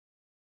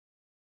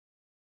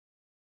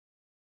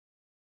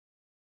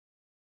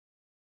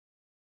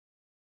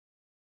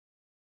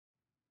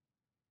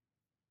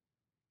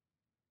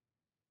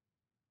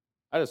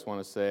I just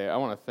want to say, I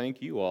want to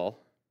thank you all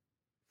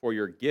for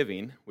your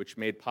giving, which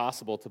made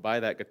possible to buy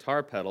that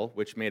guitar pedal,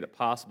 which made it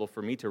possible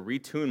for me to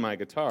retune my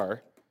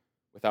guitar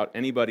without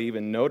anybody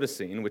even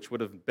noticing, which would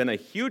have been a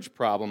huge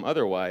problem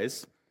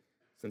otherwise,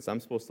 since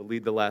I'm supposed to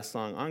lead the last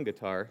song on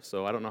guitar,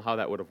 so I don't know how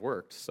that would have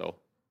worked. So,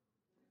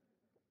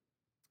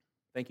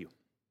 thank you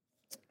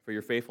for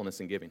your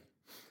faithfulness in giving.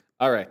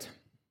 All right. Let's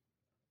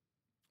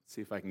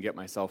see if I can get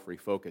myself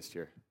refocused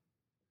here.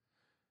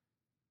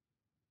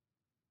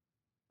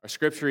 Our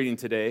scripture reading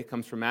today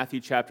comes from Matthew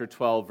chapter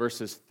 12,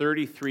 verses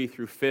 33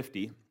 through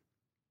 50.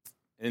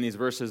 And in these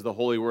verses, the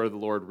holy word of the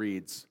Lord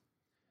reads,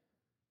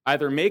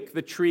 "Either make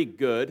the tree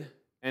good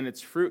and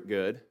its fruit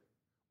good,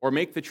 or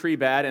make the tree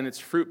bad and its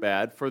fruit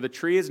bad, for the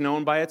tree is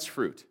known by its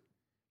fruit.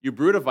 You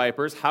brood of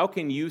vipers, how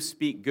can you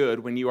speak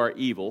good when you are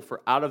evil?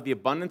 For out of the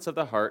abundance of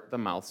the heart the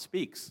mouth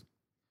speaks.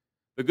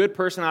 The good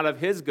person out of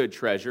his good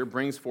treasure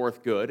brings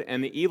forth good,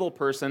 and the evil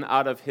person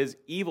out of his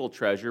evil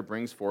treasure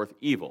brings forth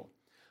evil.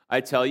 I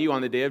tell you,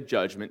 on the day of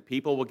judgment,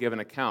 people will give an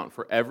account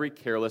for every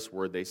careless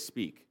word they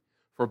speak.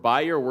 For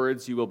by your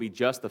words you will be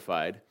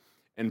justified,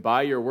 and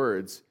by your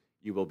words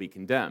you will be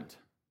condemned."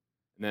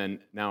 And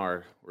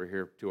then we're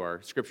here to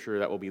our scripture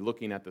that we'll be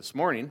looking at this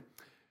morning.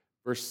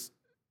 Verse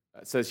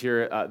says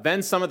here,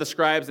 "Then some of the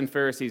scribes and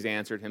Pharisees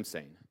answered him,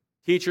 saying,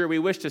 'Teacher, we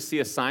wish to see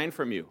a sign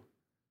from you.'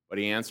 But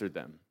he answered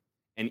them,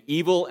 'An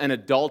evil and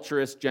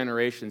adulterous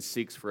generation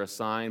seeks for a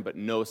sign, but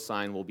no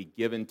sign will be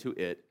given to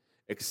it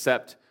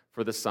except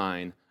for the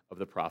sign of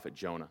the prophet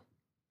Jonah.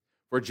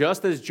 For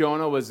just as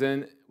Jonah was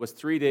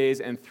 3 days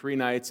and 3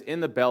 nights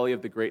in the belly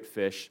of the great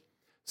fish,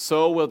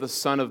 so will the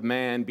Son of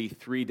Man be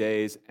 3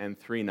 days and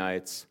 3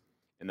 nights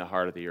in the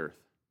heart of the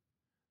earth.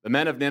 The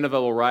men of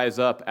Nineveh will rise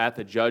up at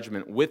the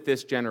judgment with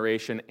this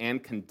generation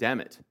and condemn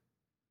it.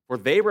 For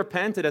they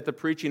repented at the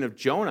preaching of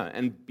Jonah,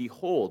 and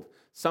behold,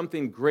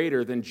 something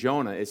greater than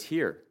Jonah is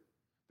here.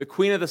 The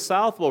queen of the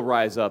south will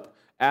rise up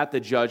at the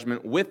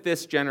judgment with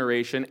this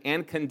generation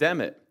and condemn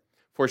it.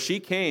 For she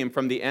came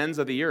from the ends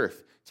of the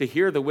earth to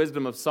hear the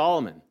wisdom of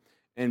Solomon,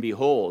 and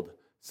behold,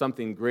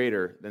 something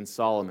greater than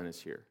Solomon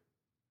is here.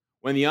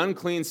 When the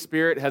unclean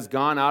spirit has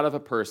gone out of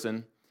a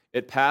person,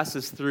 it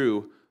passes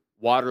through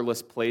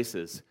waterless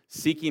places,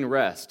 seeking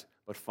rest,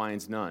 but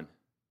finds none.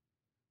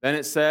 Then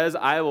it says,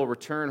 I will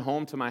return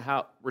to my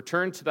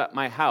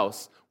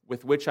house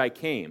with which I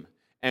came.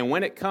 And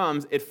when it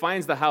comes, it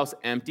finds the house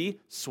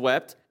empty,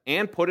 swept,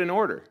 and put in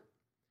order.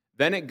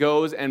 Then it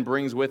goes and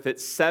brings with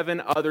it 7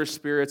 other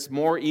spirits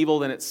more evil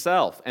than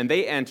itself, and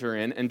they enter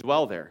in and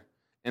dwell there.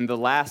 And the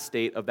last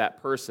state of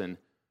that person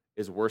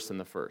is worse than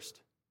the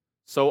first.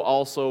 So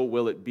also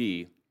will it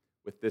be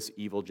with this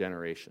evil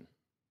generation.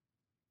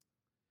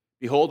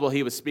 Behold, while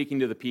he was speaking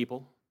to the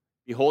people,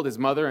 behold, his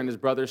mother and his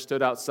brothers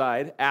stood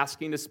outside,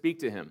 asking to speak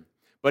to him.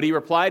 But he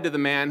replied to the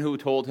man who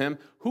told him,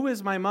 'Who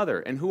is my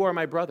mother, and who are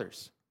my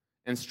brothers?'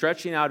 And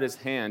stretching out his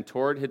hand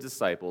toward his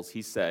disciples,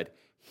 he said,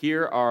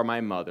 'Here are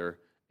my mother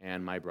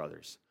and my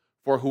brothers.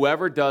 For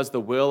whoever does the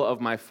will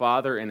of my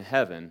Father in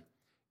heaven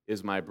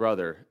is my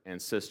brother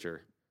and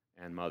sister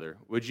and mother.'"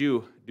 Would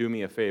you do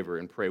me a favor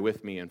and pray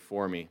with me and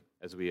for me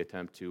as we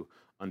attempt to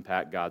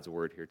unpack God's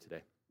word here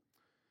today?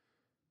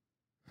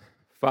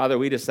 Father,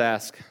 we just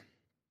ask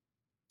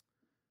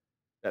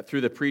that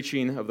through the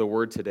preaching of the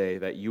word today,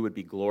 that you would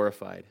be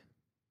glorified,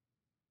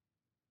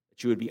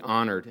 that you would be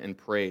honored and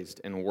praised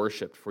and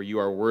worshiped, for you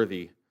are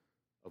worthy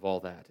of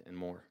all that and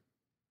more.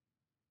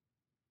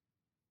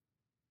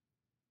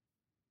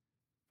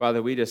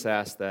 Father, we just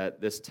ask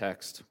that this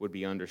text would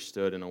be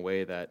understood in a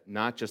way that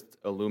not just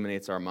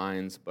illuminates our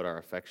minds, but our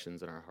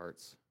affections and our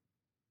hearts.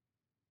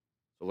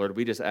 So, Lord,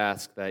 we just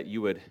ask that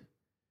you would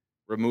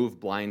remove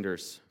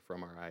blinders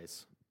from our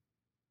eyes,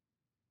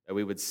 that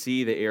we would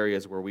see the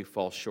areas where we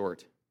fall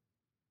short,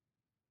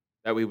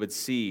 that we would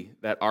see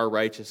that our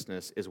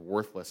righteousness is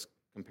worthless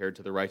compared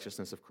to the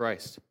righteousness of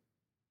Christ.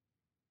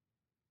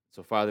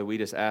 So, Father, we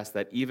just ask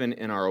that even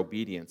in our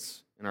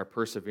obedience, in our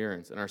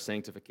perseverance, in our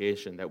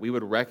sanctification, that we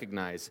would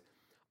recognize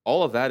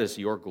all of that is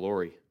your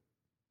glory.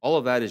 All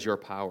of that is your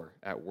power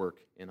at work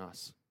in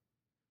us.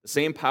 The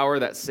same power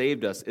that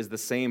saved us is the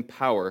same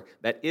power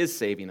that is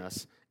saving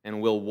us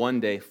and will one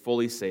day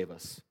fully save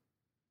us.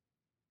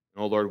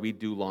 And, oh Lord, we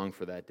do long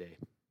for that day.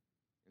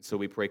 And so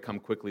we pray, come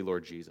quickly,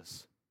 Lord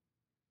Jesus.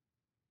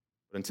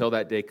 But until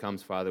that day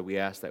comes, Father, we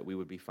ask that we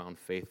would be found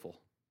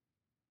faithful,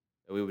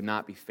 that we would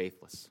not be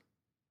faithless,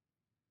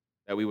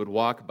 that we would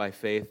walk by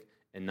faith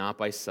and not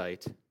by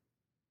sight, and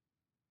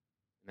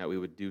that we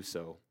would do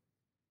so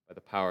by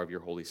the power of your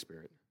Holy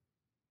Spirit.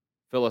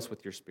 Fill us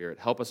with your Spirit.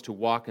 Help us to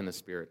walk in the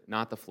Spirit,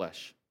 not the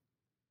flesh.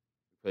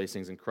 We pray these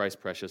things in Christ's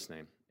precious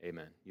name.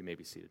 Amen. You may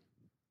be seated.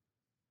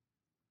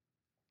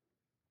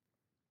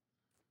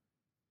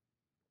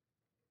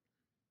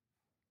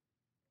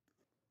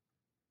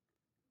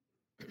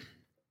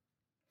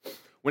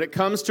 When it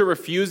comes to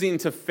refusing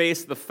to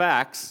face the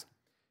facts,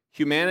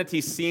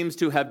 humanity seems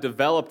to have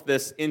developed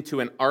this into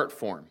an art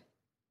form.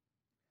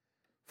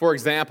 For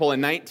example,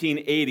 in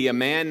 1980, a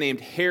man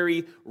named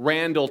Harry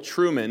Randall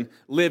Truman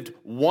lived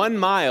 1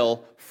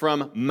 mile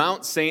from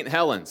Mount St.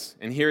 Helens,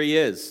 and here he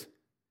is.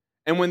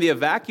 And when the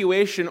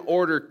evacuation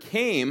order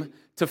came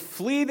to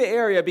flee the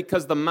area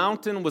because the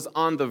mountain was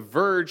on the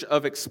verge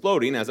of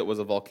exploding, as it was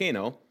a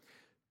volcano,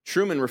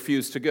 Truman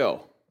refused to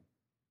go.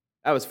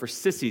 That was for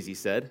sissies, he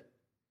said.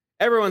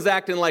 Everyone's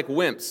acting like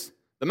wimps.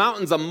 The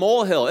mountain's a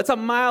molehill. It's a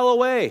mile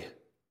away.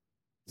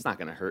 It's not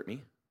going to hurt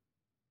me.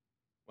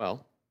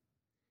 Well,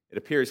 it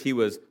appears he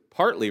was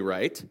partly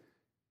right,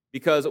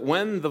 because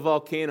when the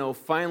volcano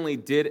finally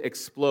did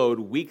explode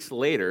weeks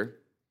later,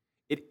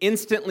 it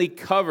instantly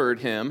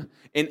covered him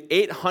in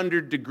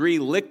 800-degree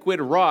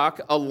liquid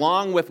rock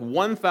along with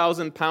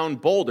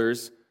 1,000-pound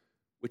boulders,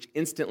 which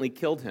instantly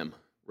killed him,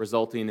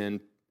 resulting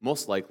in,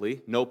 most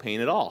likely, no pain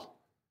at all,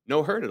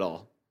 no hurt at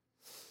all.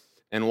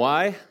 And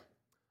why?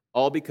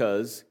 All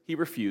because he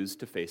refused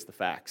to face the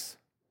facts.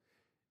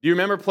 Do you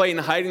remember playing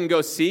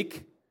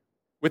hide-and-go-seek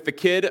with the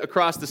kid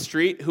across the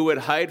street who would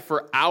hide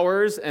for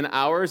hours and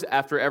hours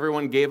after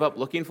everyone gave up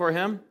looking for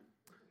him?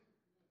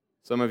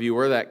 Some of you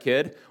were that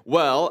kid.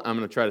 Well, I'm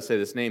going to try to say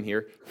this name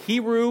here.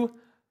 Hiru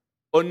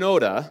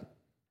Onoda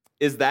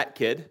is that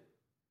kid,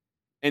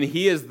 and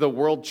he is the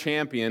world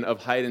champion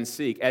of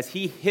hide-and-seek as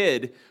he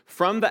hid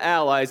from the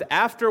Allies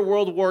after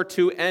World War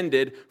II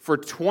ended for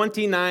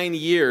 29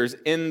 years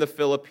in the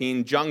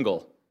Philippine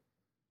jungle.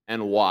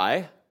 And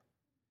why?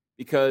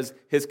 Because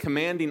his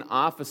commanding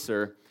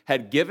officer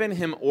had given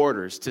him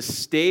orders to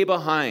stay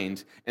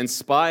behind and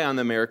spy on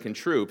the American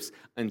troops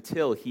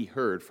until he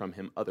heard from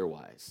him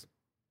otherwise.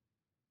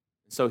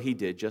 So he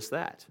did just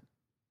that,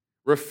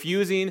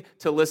 refusing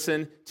to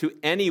listen to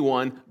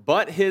anyone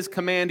but his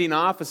commanding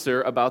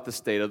officer about the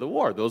state of the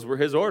war. Those were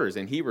his orders,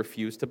 and he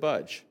refused to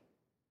budge.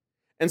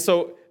 And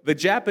so the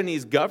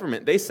Japanese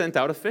government, they sent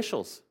out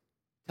officials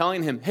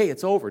telling him, hey,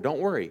 it's over, don't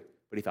worry.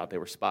 But he thought they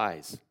were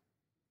spies.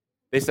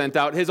 They sent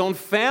out his own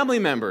family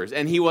members,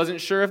 and he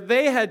wasn't sure if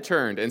they had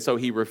turned, and so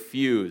he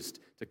refused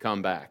to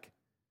come back.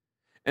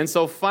 And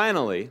so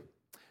finally,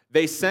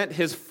 they sent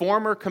his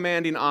former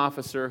commanding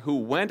officer, who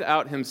went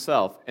out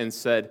himself and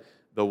said,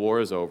 the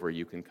war is over,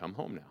 you can come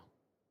home now.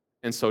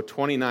 And so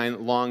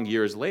 29 long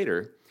years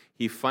later,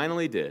 he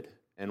finally did.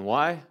 And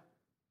why?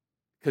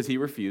 Because he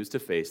refused to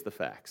face the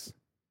facts.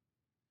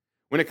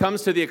 When it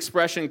comes to the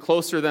expression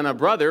closer than a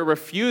brother,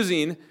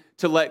 refusing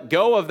to let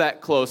go of that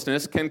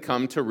closeness can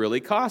come to really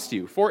cost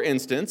you. For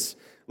instance,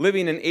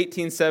 living in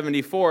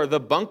 1874, the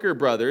Bunker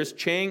brothers,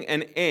 Chang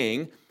and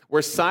Ang,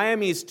 were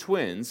Siamese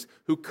twins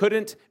who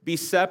couldn't be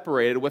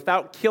separated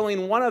without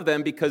killing one of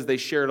them because they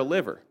shared a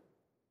liver.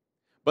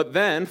 But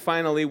then,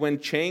 finally, when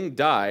Chang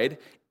died,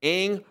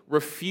 Ang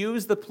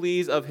refused the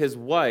pleas of his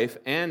wife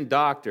and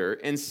doctor,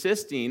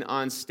 insisting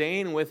on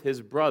staying with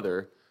his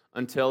brother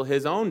until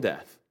his own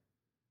death.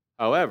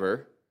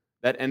 However,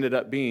 that ended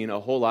up being a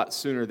whole lot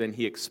sooner than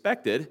he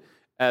expected,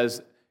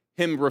 as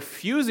him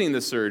refusing the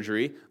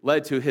surgery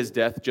led to his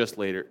death just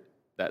later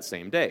that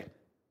same day.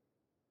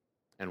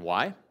 And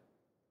why?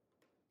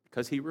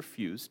 Because he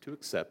refused to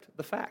accept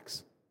the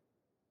facts.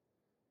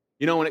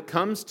 You know, when it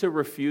comes to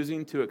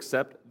refusing to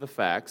accept the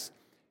facts,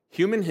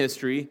 human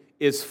history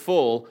is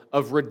full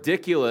of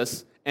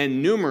ridiculous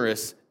and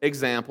numerous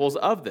examples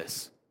of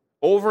this.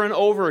 Over and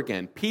over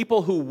again,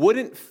 people who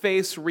wouldn't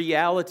face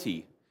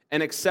reality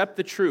and accept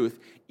the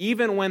truth,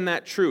 even when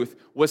that truth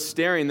was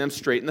staring them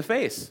straight in the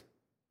face.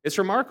 It's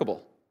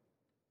remarkable.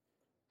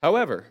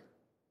 However,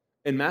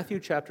 in Matthew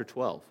chapter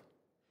 12,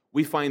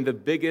 we find the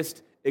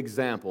biggest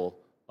example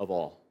of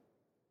all.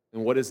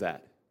 And what is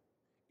that?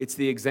 It's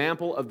the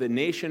example of the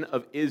nation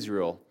of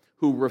Israel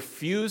who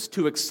refused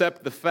to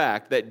accept the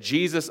fact that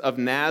Jesus of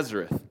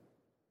Nazareth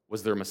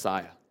was their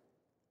Messiah.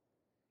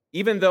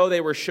 Even though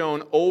they were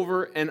shown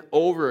over and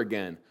over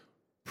again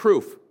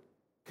proof,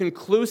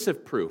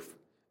 conclusive proof,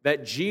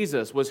 that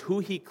Jesus was who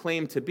he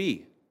claimed to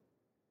be,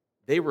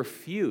 they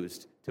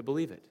refused to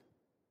believe it.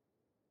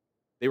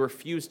 They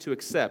refused to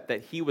accept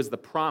that he was the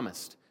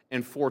promised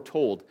and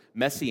foretold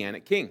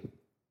Messianic king.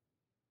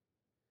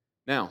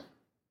 Now,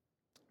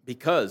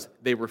 because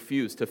they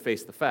refused to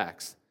face the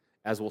facts,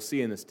 as we'll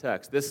see in this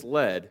text, this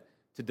led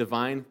to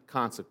divine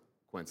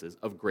consequences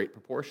of great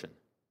proportion.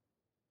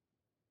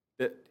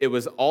 It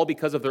was all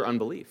because of their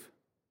unbelief.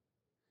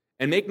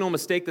 And make no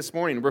mistake this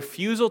morning,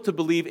 refusal to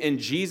believe in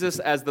Jesus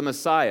as the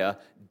Messiah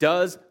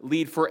does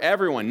lead for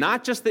everyone,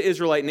 not just the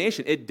Israelite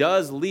nation. It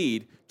does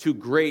lead to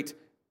great,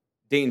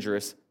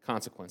 dangerous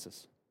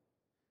consequences.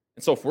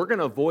 And so if we're going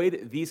to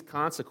avoid these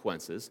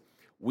consequences,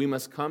 we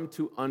must come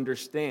to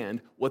understand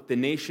what the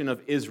nation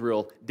of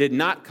Israel did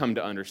not come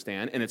to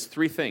understand, and it's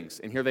three things,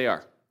 and here they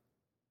are.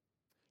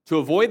 To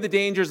avoid the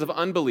dangers of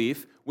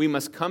unbelief, we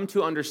must come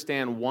to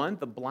understand, one,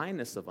 the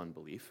blindness of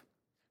unbelief,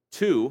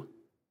 two,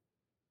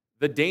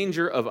 the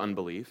danger of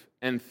unbelief,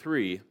 and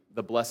three,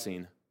 the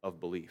blessing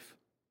of belief.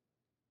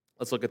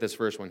 Let's look at this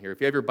first one here.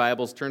 If you have your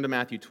Bibles, turn to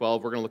Matthew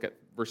 12. We're going to look at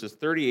verses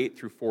 38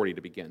 through 40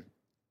 to begin.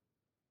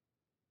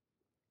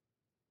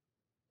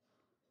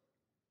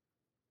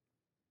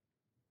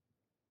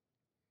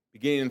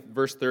 Beginning in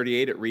verse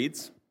 38, it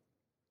reads,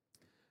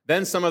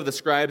 Then some of the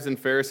scribes and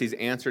Pharisees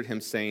answered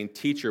him, saying,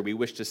 "Teacher, we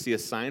wish to see a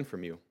sign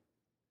from you."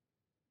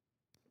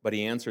 But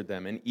he answered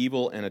them, "An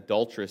evil and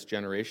adulterous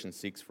generation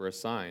seeks for a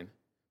sign,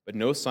 but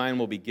no sign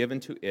will be given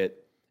to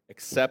it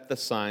except the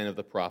sign of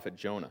the prophet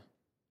Jonah.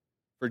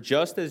 For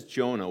just as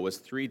Jonah was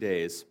 3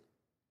 days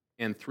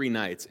and 3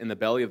 nights in the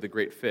belly of the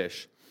great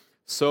fish,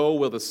 so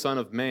will the Son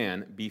of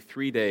Man be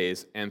 3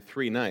 days and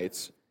 3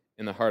 nights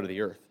in the heart of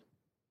the earth."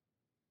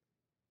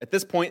 At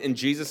this point in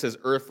Jesus'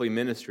 earthly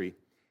ministry,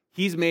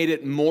 he's made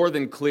it more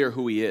than clear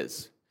who he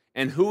is.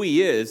 And who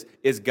he is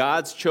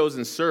God's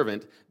chosen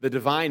servant, the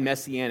divine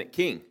messianic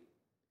king.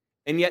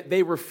 And yet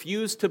they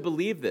refuse to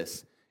believe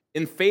this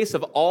in face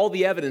of all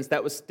the evidence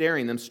that was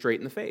staring them straight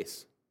in the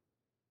face.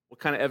 What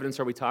kind of evidence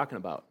are we talking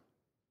about?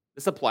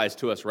 This applies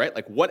to us, right?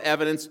 Like, what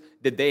evidence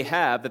did they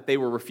have that they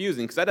were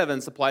refusing? Because that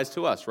evidence applies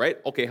to us, right?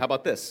 Okay, how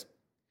about this?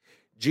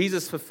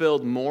 Jesus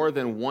fulfilled more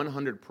than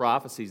 100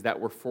 prophecies that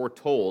were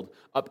foretold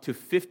up to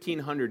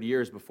 1,500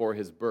 years before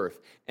his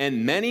birth.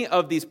 And many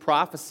of these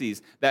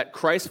prophecies that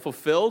Christ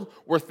fulfilled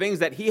were things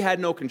that he had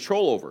no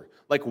control over,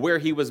 like where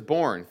he was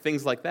born,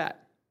 things like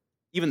that.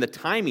 Even the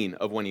timing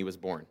of when he was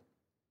born.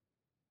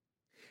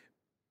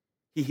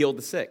 He healed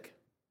the sick.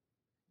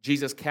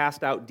 Jesus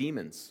cast out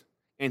demons.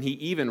 And he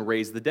even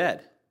raised the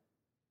dead.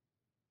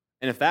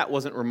 And if that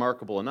wasn't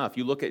remarkable enough,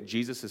 you look at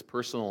Jesus'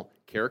 personal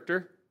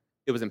character,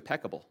 it was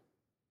impeccable.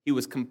 He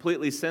was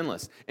completely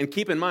sinless. And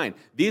keep in mind,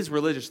 these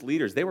religious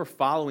leaders, they were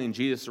following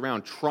Jesus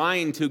around,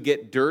 trying to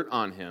get dirt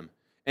on him.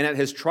 And at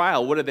his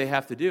trial, what did they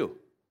have to do?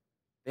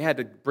 They had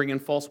to bring in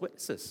false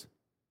witnesses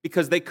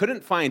because they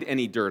couldn't find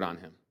any dirt on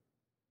him.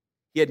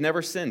 He had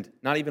never sinned,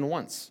 not even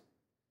once.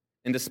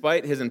 And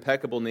despite his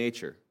impeccable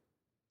nature,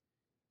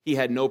 he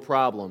had no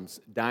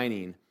problems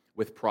dining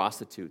with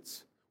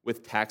prostitutes,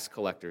 with tax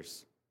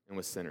collectors, and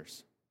with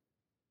sinners.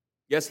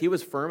 Yes, he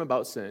was firm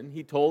about sin.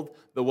 He told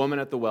the woman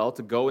at the well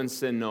to go and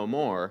sin no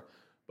more,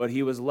 but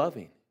he was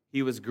loving,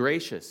 he was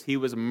gracious, he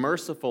was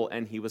merciful,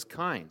 and he was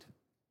kind.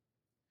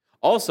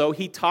 Also,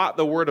 he taught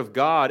the word of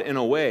God in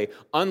a way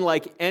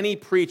unlike any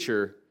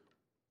preacher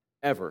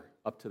ever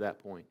up to that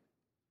point.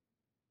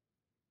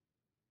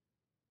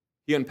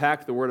 He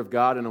unpacked the word of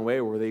God in a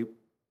way where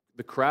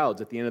the crowds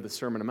at the end of the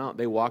Sermon on the Mount,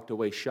 they walked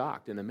away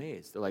shocked and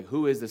amazed. They're like,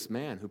 who is this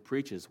man who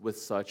preaches with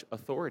such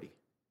authority?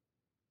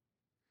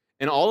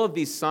 And all of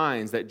these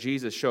signs that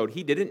Jesus showed,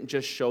 he didn't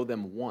just show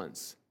them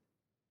once.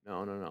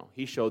 No.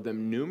 He showed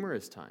them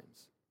numerous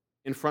times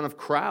in front of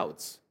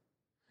crowds.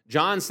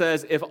 John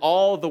says if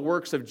all the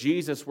works of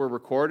Jesus were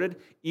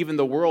recorded, even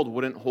the world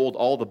wouldn't hold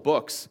all the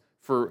books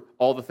for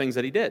all the things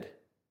that he did.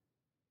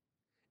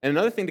 And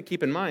another thing to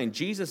keep in mind,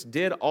 Jesus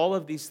did all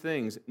of these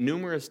things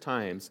numerous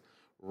times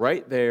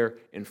right there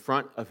in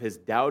front of his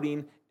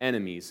doubting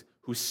enemies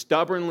who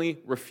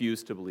stubbornly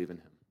refused to believe in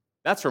him.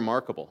 That's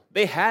remarkable.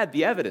 They had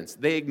the evidence.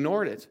 They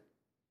ignored it.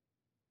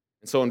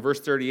 And so in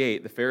verse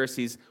 38, the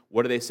Pharisees,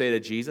 what do they say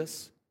to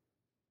Jesus?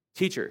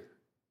 "Teacher,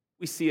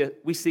 we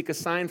seek a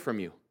sign from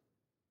you."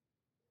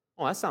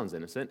 Oh, that sounds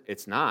innocent.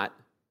 It's not.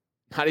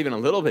 Not even a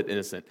little bit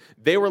innocent.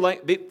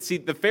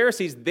 The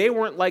Pharisees, they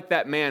weren't like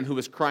that man who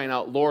was crying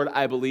out, "Lord,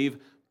 I believe,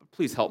 but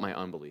please help my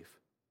unbelief."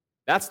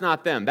 That's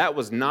not them. That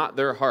was not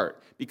their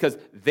heart because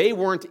they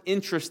weren't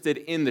interested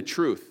in the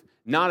truth.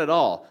 Not at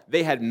all.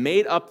 They had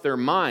made up their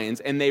minds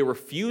and they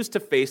refused to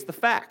face the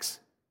facts.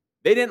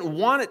 They didn't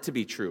want it to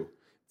be true.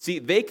 See,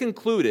 they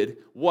concluded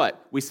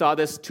what? We saw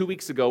this 2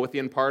 weeks ago with the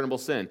unpardonable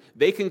sin.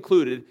 They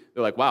concluded,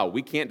 they're like, wow,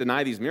 we can't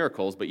deny these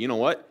miracles, but you know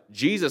what?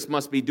 Jesus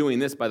must be doing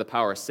this by the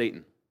power of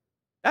Satan.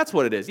 That's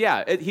what it is.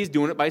 Yeah, he's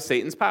doing it by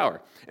Satan's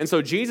power. And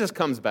so Jesus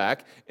comes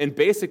back and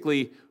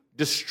basically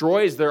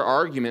destroys their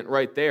argument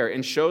right there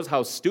and shows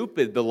how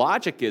stupid the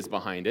logic is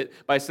behind it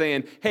by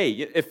saying, hey,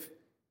 if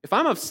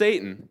I'm of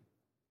Satan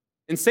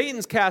and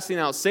Satan's casting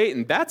out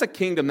Satan, that's a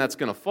kingdom that's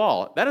going to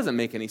fall. That doesn't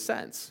make any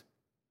sense.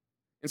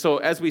 And so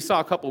as we saw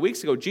a couple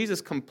weeks ago,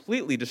 Jesus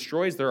completely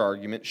destroys their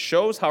argument,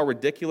 shows how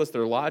ridiculous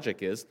their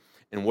logic is,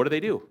 and what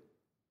do?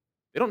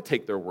 They don't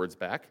take their words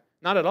back.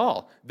 Not at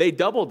all. They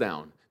double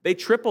down. They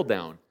triple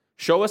down.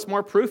 Show us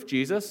more proof,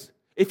 Jesus.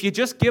 If you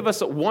just give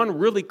us one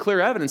really clear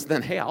evidence,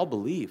 then, hey, I'll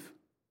believe.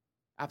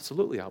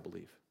 Absolutely, I'll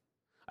believe.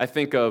 I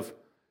think of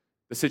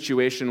the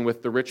situation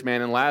with the rich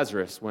man and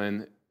Lazarus.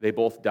 When they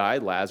both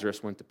died,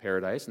 Lazarus went to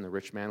paradise, and the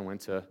rich man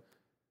went to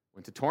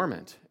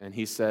torment. And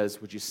he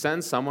says, would you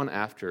send someone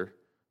after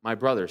my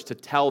brothers to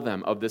tell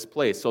them of this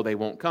place so they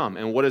won't come?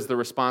 And what is the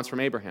response from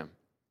Abraham?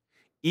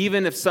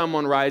 Even if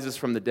someone rises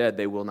from the dead,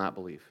 they will not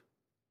believe.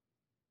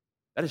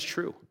 That is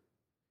true.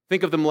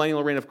 Think of the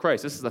millennial reign of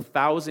Christ. This is a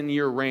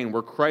 1,000-year reign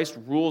where Christ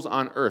rules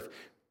on earth.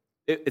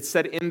 It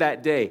said in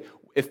that day,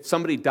 if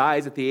somebody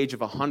dies at the age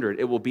of 100,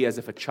 it will be as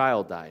if a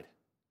child died.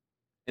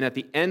 And at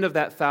the end of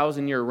that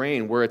 1,000-year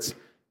reign, where it's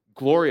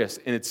glorious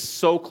and it's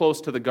so close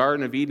to the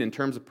Garden of Eden in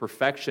terms of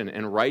perfection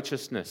and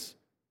righteousness,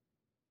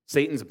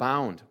 Satan's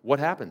bound. What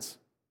happens?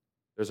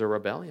 There's a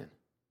rebellion.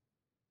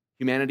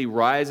 Humanity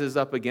rises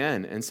up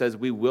again and says,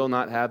 we will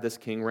not have this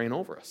king reign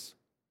over us.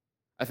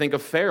 I think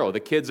of Pharaoh. The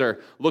kids are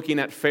looking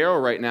at Pharaoh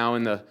right now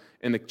in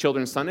in the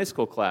children's Sunday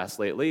school class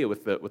lately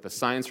with the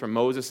signs from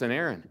Moses and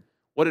Aaron.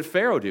 What did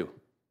Pharaoh do?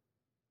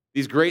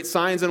 These great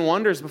signs and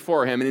wonders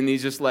before him, and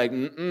he's just like,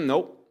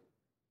 nope,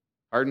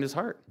 hardened his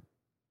heart.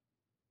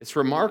 It's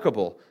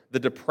remarkable, the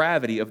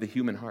depravity of the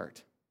human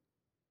heart.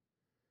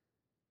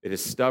 It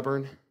is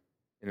stubborn,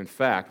 and in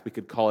fact, we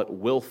could call it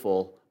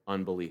willful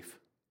unbelief.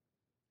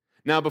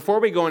 Now, before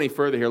we go any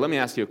further here, let me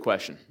ask you a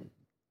question.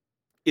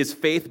 Is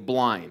faith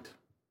blind?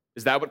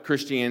 Is that what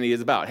Christianity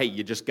is about? Hey,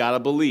 you just got to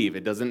believe.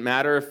 It doesn't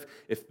matter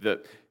if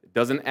it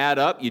doesn't add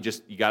up. You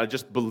got to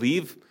just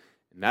believe,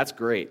 and that's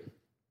great.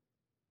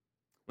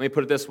 Let me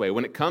put it this way.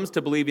 When it comes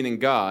to believing in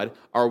God,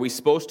 are we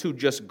supposed to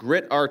just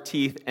grit our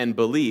teeth and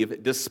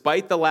believe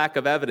despite the lack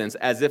of evidence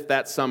as if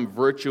that's some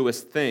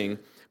virtuous thing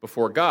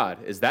before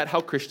God? Is that how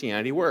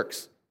Christianity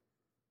works?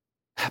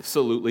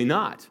 Absolutely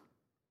not.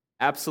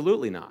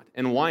 Absolutely not.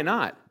 And why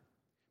not?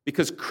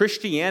 Because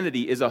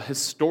Christianity is a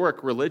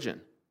historic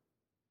religion.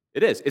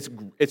 It is.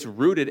 It's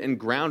rooted and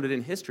grounded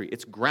in history.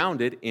 It's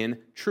grounded in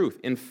truth,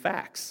 in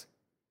facts.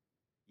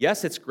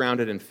 Yes, it's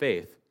grounded in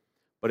faith,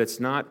 but it's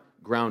not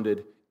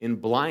grounded in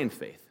blind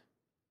faith.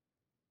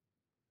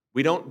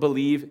 We don't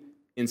believe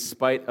in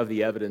spite of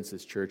the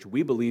evidences, church.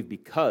 We believe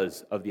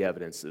because of the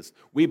evidences.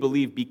 We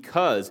believe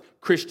because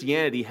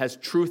Christianity has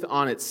truth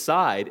on its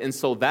side, and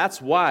so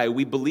that's why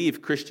we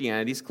believe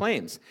Christianity's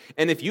claims.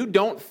 And if you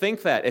don't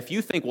think that, if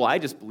you think, well, I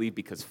just believe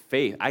because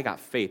faith, I got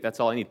faith, that's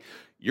all I need,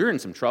 you're in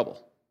some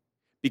trouble.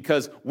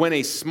 Because when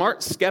a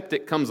smart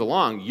skeptic comes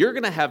along, you're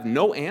going to have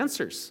no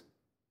answers.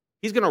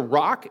 He's going to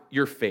rock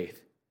your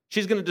faith.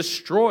 She's going to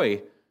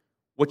destroy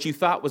what you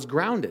thought was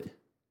grounded.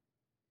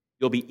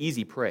 You'll be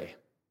easy prey.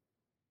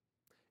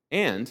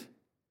 And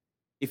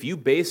if you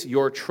base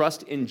your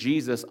trust in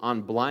Jesus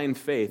on blind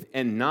faith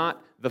and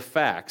not the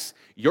facts,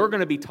 you're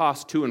going to be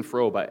tossed to and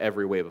fro by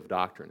every wave of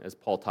doctrine, as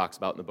Paul talks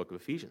about in the book of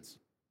Ephesians.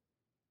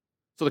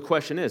 So the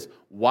question is,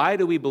 why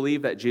do we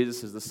believe that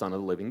Jesus is the Son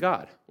of the living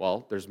God?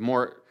 Well, there's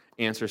more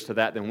answers to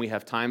that than we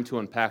have time to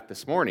unpack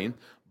this morning,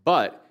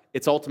 but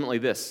it's ultimately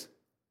this.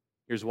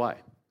 Here's why.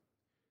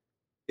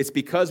 It's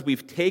because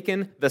we've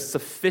taken the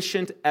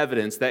sufficient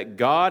evidence that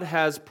God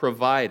has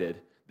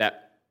provided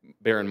that,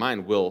 bear in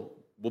mind, we'll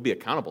be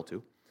accountable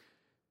to.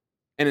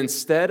 And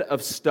instead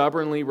of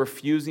stubbornly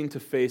refusing to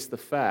face the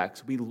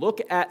facts, we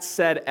look at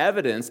said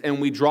evidence and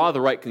we draw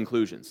the right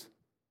conclusions.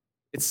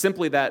 It's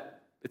simply that.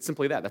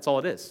 That's all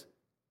it is.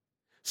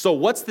 So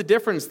what's the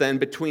difference then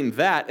between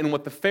that and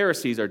what the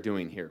Pharisees are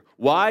doing here?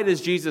 Why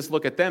does Jesus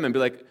look at them and be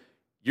like,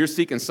 you're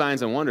seeking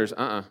signs and wonders?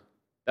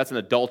 That's an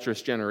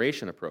adulterous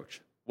generation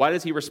approach. Why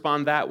does he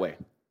respond that way?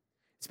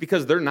 It's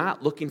because they're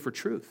not looking for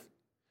truth.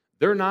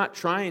 They're not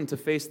trying to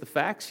face the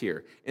facts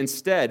here.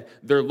 Instead,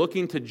 they're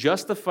looking to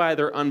justify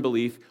their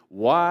unbelief.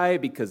 Why?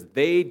 Because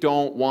they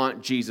don't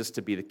want Jesus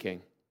to be the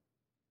king.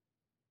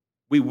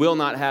 We will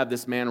not have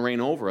this man reign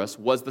over us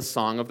was the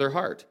song of their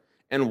heart.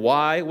 And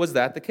why was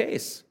that the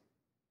case?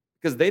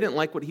 Because they didn't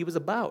like what he was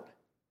about.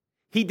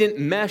 He didn't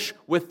mesh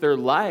with their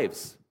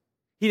lives.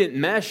 He didn't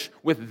mesh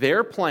with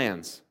their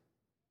plans.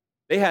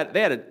 They had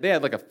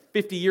like a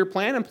 50-year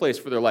plan in place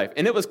for their life,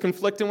 and it was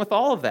conflicting with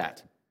all of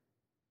that.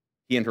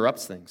 He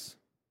interrupts things.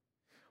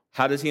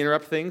 How does he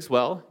interrupt things?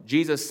 Well,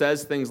 Jesus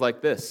says things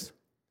like this: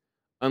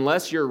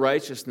 unless your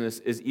righteousness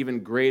is even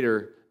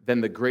greater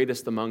than the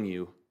greatest among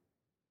you,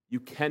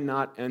 you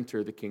cannot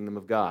enter the kingdom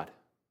of God.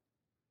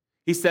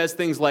 He says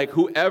things like,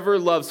 whoever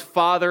loves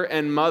father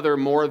and mother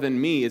more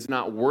than me is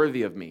not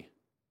worthy of me.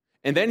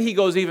 And then he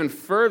goes even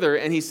further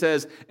and he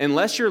says,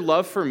 unless your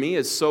love for me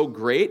is so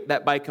great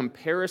that by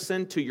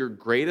comparison to your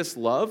greatest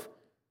love,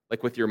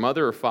 like with your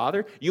mother or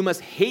father, you must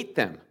hate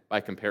them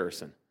by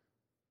comparison.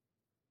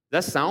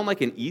 Does that sound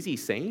like an easy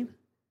saying?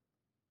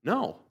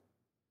 No,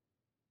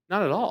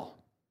 not at all.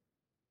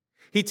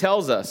 He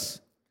tells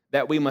us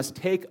that we must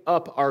take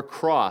up our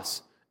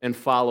cross and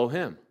follow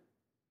him.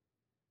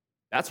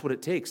 That's what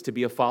it takes to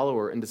be a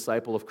follower and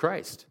disciple of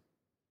Christ.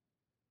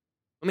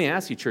 Let me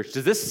ask you, church,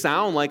 does this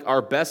sound like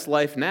our best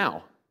life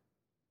now?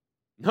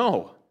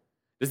 No.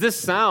 Does this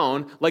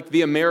sound like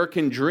the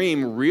American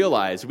dream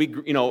realized?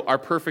 Our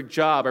perfect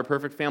job, our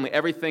perfect family,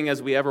 everything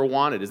as we ever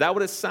wanted. Is that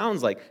what it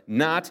sounds like?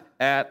 Not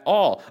at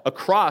all. A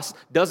cross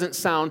doesn't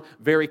sound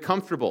very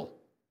comfortable.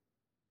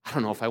 I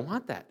don't know if I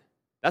want that.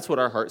 That's what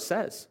our heart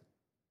says.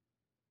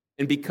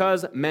 And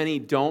because many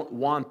don't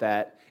want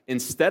that,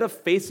 instead of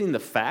facing the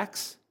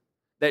facts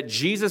that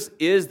Jesus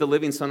is the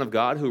living Son of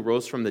God who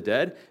rose from the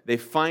dead, they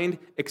find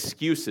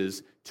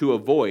excuses to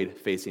avoid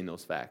facing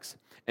those facts.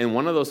 And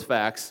one of those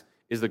facts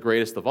is the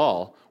greatest of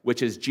all,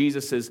 which is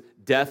Jesus'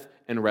 death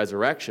and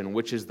resurrection,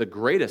 which is the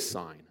greatest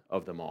sign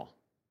of them all.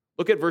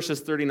 Look at verses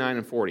 39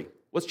 and 40.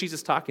 What's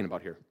Jesus talking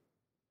about here?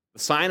 The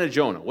sign of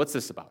Jonah. What's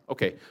this about?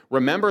 Okay,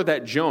 remember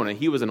that Jonah,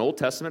 he was an Old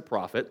Testament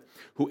prophet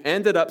who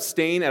ended up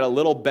staying at a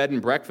little bed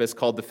and breakfast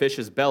called the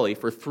Fish's Belly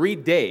for 3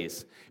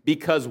 days.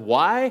 Because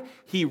why?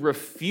 He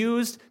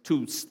refused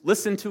to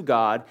listen to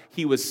God.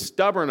 He was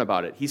stubborn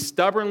about it. He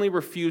stubbornly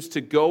refused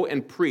to go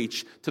and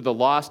preach to the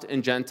lost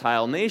and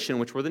Gentile nation,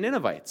 which were the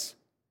Ninevites.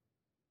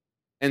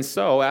 And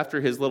so,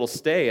 after his little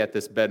stay at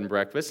this bed and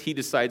breakfast, he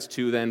decides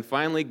to then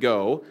finally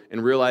go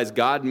and realize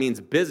God means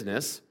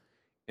business.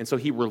 And so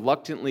he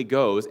reluctantly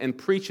goes and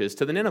preaches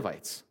to the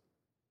Ninevites.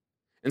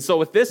 And so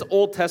with this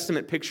Old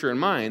Testament picture in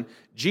mind,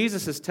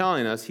 Jesus is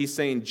telling us, he's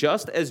saying,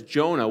 just as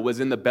Jonah was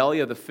in the belly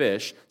of the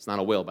fish, it's not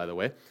a whale, by the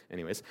way,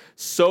 anyways,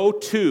 so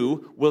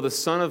too will the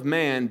Son of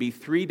Man be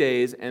 3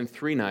 days and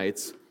 3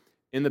 nights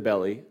in the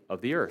belly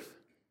of the earth,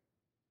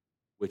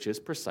 which is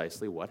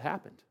precisely what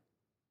happened.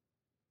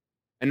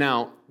 And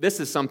now, this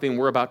is something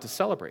we're about to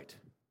celebrate.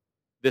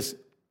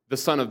 The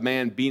Son of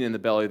Man being in the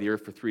belly of the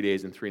earth for 3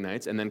 days and 3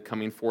 nights, and then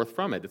coming forth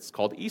from it. It's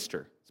called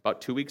Easter. It's about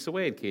 2 weeks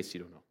away, in case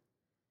you don't know.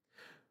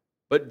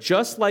 But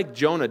just like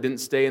Jonah didn't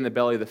stay in the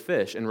belly of the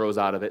fish and rose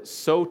out of it,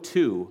 so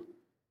too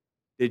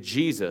did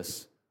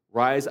Jesus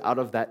rise out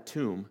of that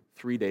tomb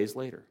 3 days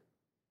later.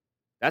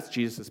 That's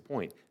Jesus'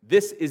 point.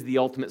 This is the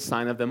ultimate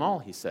sign of them all,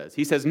 he says.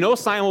 He says, no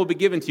sign will be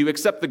given to you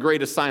except the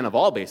greatest sign of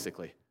all,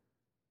 basically.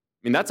 I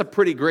mean, that's a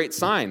pretty great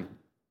sign.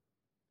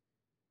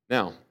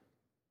 Now,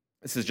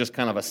 this is just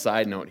kind of a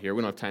side note here.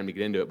 We don't have time to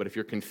get into it, but if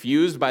you're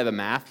confused by the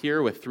math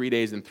here with 3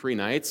 days and 3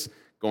 nights,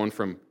 going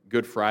from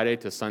Good Friday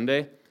to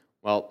Sunday,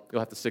 well, you'll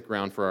have to stick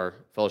around for our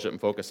Fellowship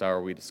and Focus Hour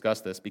where we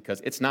discuss this,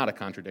 because it's not a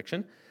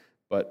contradiction,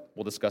 but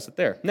we'll discuss it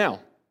there. Now,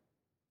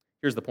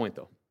 here's the point,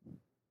 though.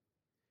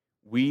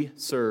 We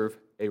serve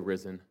a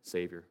risen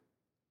Savior.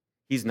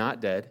 He's not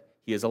dead.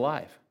 He is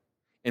alive.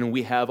 And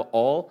we have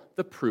all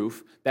the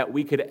proof that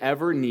we could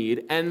ever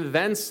need, and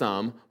then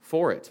some,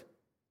 for it.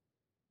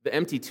 The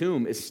empty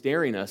tomb is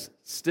staring us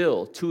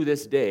still to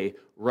this day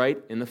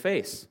right in the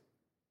face.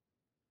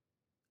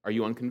 Are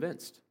you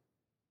unconvinced?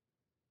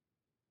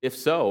 If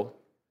so,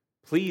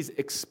 please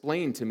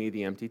explain to me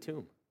the empty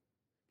tomb.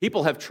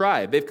 People have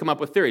tried. They've come up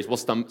with theories. Well,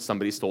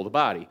 somebody stole the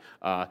body.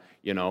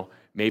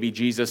 Maybe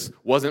Jesus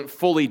wasn't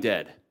fully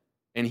dead,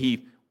 and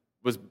he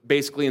was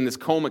basically in this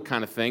coma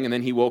kind of thing, and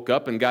then he woke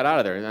up and got out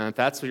of there. And if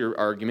that's your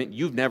argument,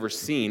 you've never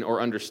seen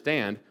or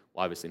understand,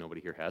 well, obviously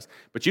nobody here has,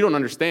 but you don't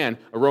understand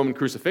a Roman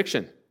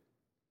crucifixion.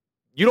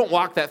 You don't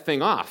walk that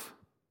thing off,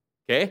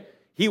 okay?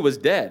 He was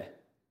dead.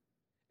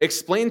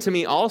 Explain to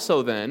me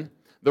also then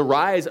the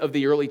rise of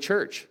the early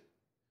church.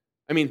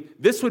 I mean,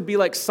 this would be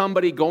like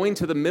somebody going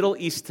to the Middle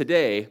East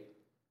today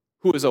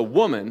who is a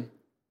woman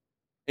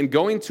and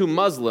going to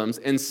Muslims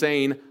and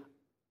saying,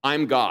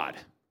 I'm God.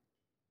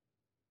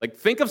 Like,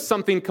 think of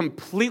something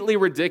completely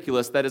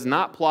ridiculous that is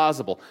not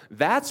plausible.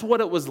 That's what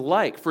it was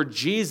like for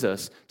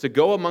Jesus to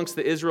go amongst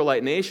the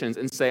Israelite nations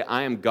and say,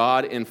 I am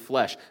God in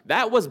flesh.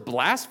 That was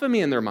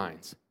blasphemy in their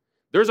minds.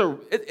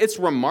 It's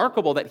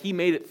remarkable that he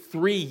made it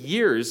 3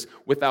 years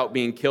without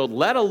being killed,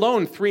 let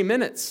alone 3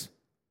 minutes.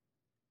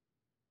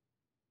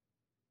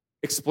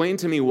 Explain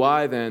to me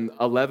why, then,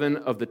 11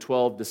 of the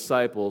 12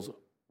 disciples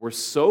were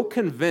so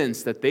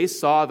convinced that they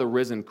saw the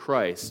risen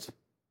Christ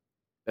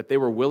that they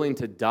were willing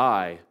to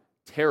die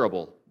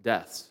terrible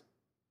deaths.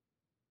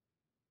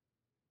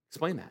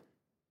 Explain that.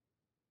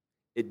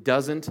 It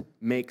doesn't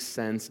make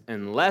sense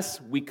unless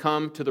we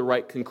come to the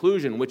right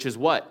conclusion, which is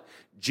what?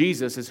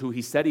 Jesus is who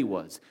he said he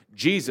was.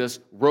 Jesus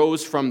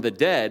rose from the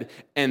dead,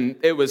 and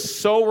it was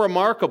so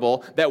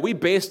remarkable that we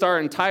based our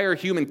entire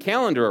human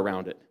calendar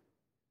around it.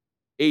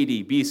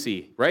 AD,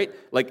 BC, right?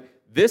 Like,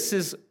 this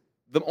is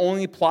the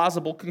only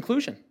plausible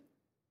conclusion.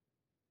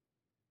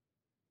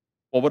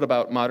 Well, what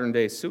about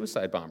modern-day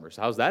suicide bombers?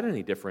 How's that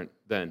any different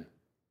than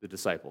the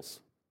disciples?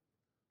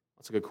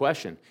 That's a good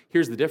question.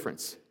 Here's the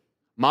difference.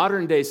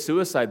 Modern-day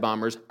suicide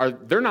bombers,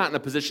 they're not in a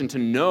position to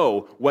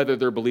know whether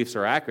their beliefs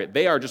are accurate.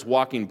 They are just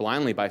walking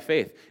blindly by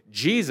faith.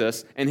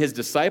 Jesus and his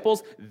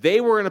disciples,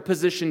 they were in a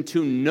position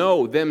to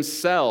know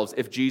themselves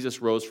if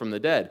Jesus rose from the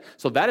dead.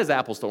 So that is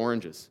apples to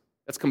oranges.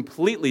 That's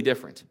completely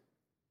different.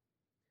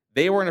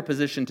 They were in a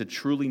position to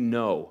truly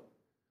know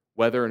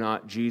whether or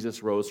not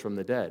Jesus rose from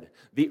the dead.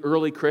 The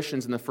early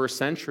Christians in the first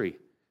century,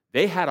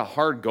 they had a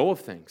hard go of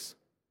things.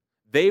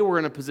 They were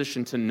in a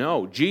position to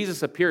know.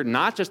 Jesus appeared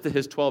not just to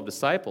his 12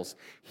 disciples,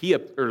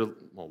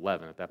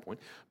 11 at that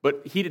point,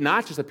 but he did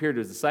not just appear to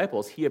his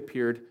disciples, he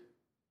appeared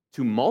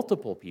to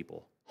multiple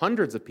people,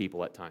 hundreds of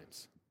people at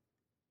times.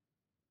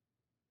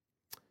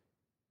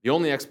 The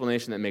only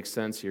explanation that makes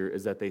sense here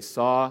is that they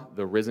saw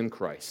the risen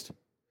Christ.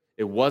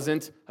 It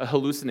wasn't a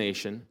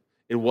hallucination.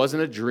 It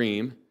wasn't a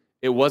dream.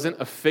 It wasn't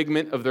a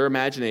figment of their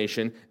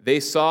imagination. They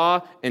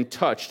saw and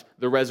touched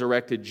the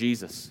resurrected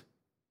Jesus.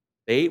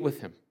 They ate with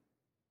him.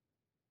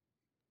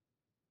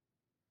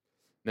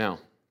 Now,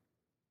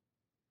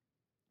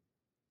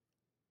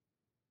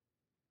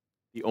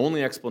 the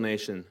only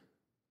explanation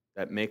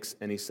that makes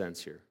any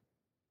sense here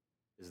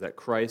is that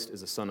Christ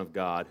is a Son of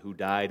God who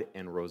died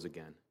and rose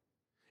again.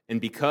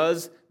 And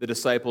because the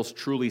disciples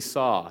truly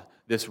saw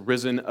this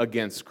risen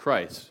again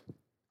Christ,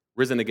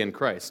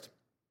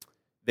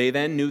 they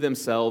then knew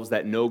themselves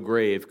that no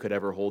grave could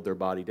ever hold their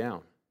body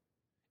down.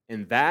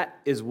 And that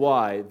is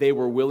why they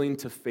were willing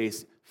to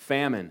face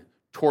famine,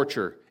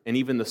 torture, and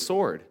even the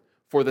sword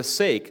for the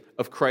sake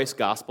of Christ's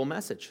gospel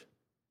message.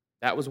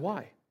 That was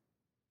why.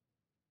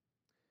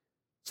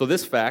 So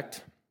this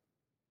fact,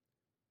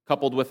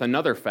 coupled with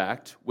another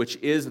fact, which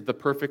is the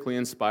perfectly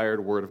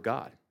inspired Word of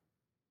God.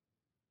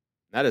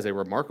 That is a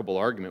remarkable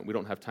argument we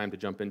don't have time to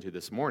jump into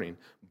this morning,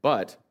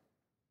 but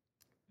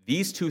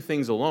these two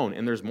things alone,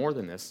 and there's more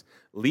than this,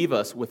 leave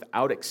us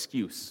without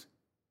excuse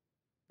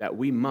that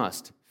we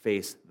must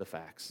face the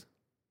facts.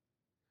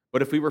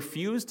 But if we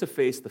refuse to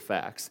face the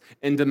facts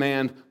and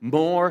demand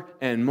more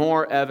and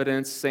more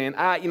evidence, saying,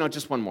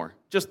 just one more,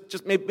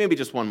 maybe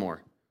just one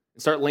more,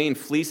 and start laying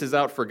fleeces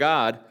out for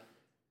God,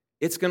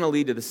 it's going to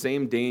lead to the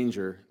same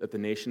danger that the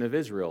nation of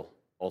Israel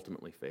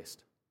ultimately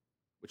faced,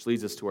 which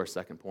leads us to our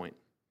second point.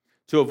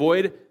 To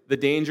avoid the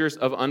dangers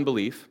of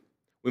unbelief,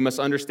 we must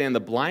understand the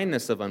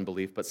blindness of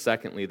unbelief, but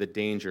secondly, the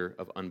danger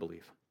of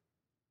unbelief.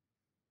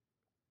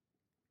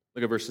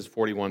 Look at verses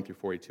 41 through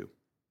 42.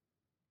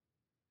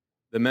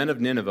 The men of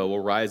Nineveh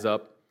will rise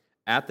up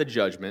at the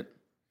judgment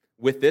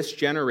with this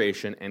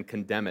generation and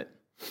condemn it.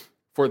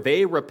 For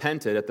they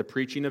repented at the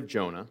preaching of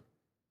Jonah,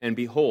 and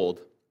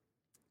behold,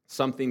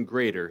 something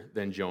greater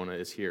than Jonah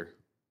is here.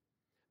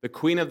 The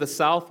queen of the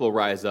south will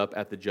rise up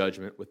at the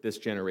judgment with this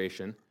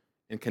generation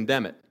and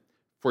condemn it.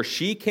 For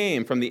she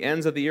came from the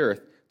ends of the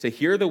earth to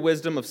hear the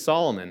wisdom of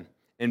Solomon,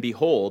 and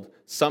behold,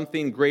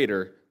 something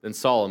greater than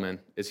Solomon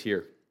is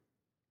here.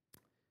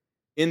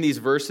 In these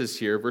verses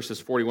here, verses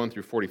 41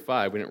 through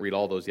 45, we didn't read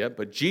all those yet,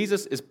 but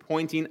Jesus is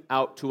pointing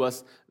out to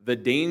us the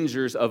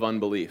dangers of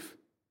unbelief.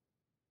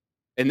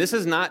 And this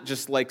is not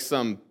just like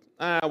some,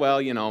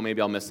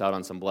 maybe I'll miss out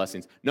on some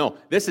blessings. No,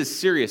 this is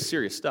serious,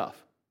 serious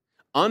stuff.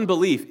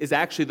 Unbelief is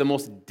actually the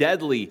most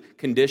deadly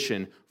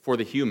condition for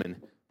the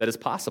human that is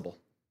possible.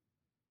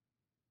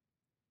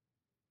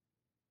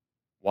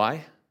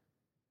 Why?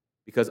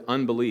 Because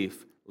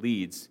unbelief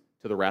leads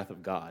to the wrath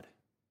of God.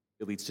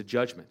 It leads to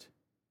judgment.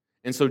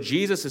 And so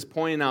Jesus is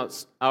pointing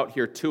out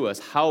here to us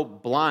how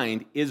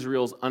blind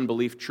Israel's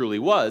unbelief truly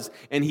was,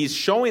 and he's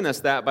showing us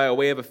that by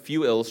way of a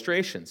few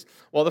illustrations.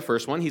 Well, the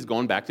first one, he's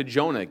going back to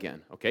Jonah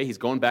again, okay? He's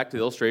going back to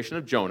the illustration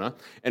of Jonah.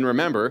 And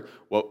remember,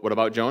 what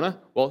about Jonah?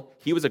 Well,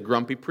 he was a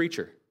grumpy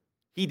preacher.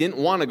 He didn't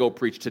want to go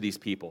preach to these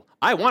people.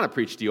 I want to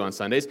preach to you on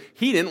Sundays.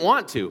 He didn't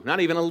want to, not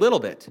even a little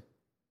bit.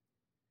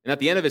 And at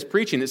the end of his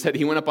preaching, it said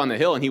he went up on the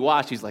hill and he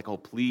watched. He's like, oh,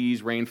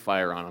 please rain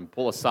fire on them.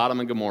 Pull a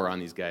Sodom and Gomorrah on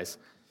these guys.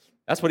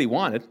 That's what he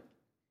wanted.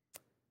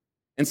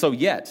 And so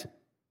yet,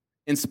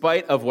 in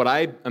spite of what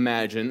I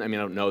imagine, I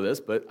don't know this,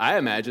 but I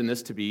imagine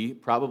this to be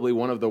probably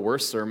one of the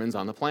worst sermons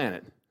on the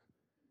planet,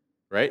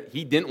 right?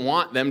 He didn't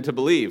want them to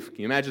believe.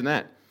 Can you imagine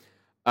that?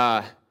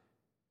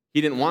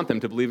 He didn't want them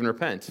to believe and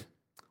repent,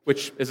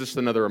 which is just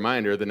another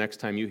reminder, the next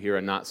time you hear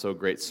a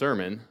not-so-great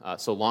sermon,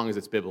 so long as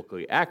it's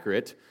biblically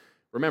accurate,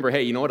 remember,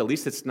 hey, you know what? At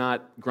least it's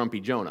not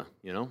grumpy Jonah,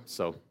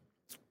 so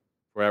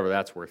whatever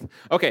that's worth.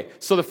 Okay,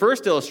 so the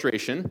first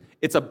illustration,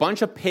 it's a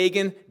bunch of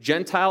pagan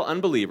Gentile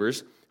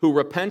unbelievers who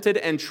repented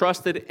and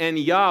trusted in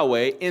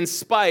Yahweh in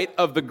spite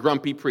of the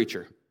grumpy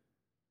preacher.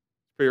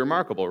 Pretty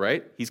remarkable,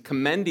 right? He's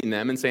commending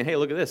them and saying, hey,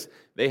 look at this.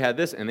 They had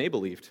this and they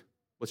believed.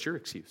 What's your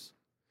excuse?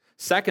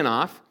 Second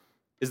off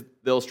is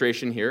the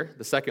illustration here.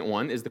 The second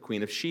one is the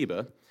Queen of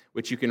Sheba,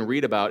 which you can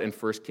read about in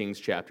 1 Kings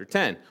chapter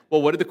 10.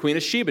 Well, what did the Queen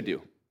of Sheba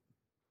do?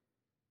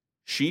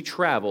 She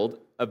traveled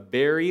a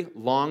very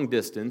long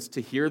distance to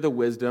hear the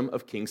wisdom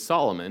of King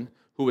Solomon,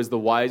 who was the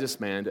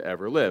wisest man to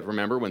ever live.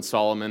 Remember when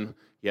Solomon,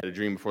 he had a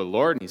dream before the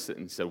Lord, and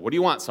he said, what do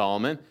you want,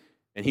 Solomon?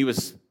 And he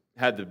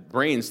had the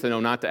brains to know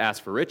not to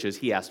ask for riches.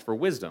 He asked for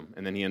wisdom,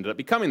 and then he ended up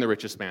becoming the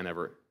richest man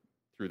ever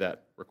through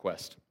that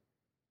request.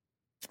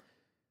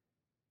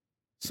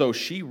 So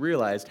she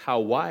realized how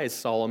wise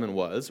Solomon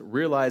was,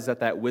 realized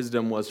that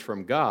wisdom was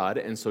from God,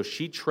 and so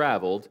she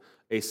traveled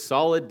a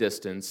solid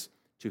distance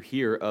to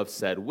hear of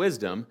said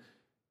wisdom,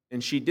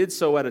 and she did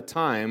so at a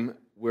time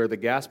where the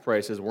gas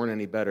prices weren't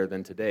any better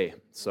than today.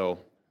 So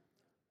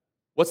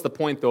what's the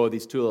point, though, of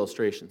these two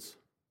illustrations?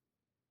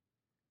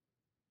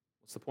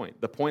 What's the point?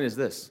 The point is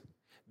this.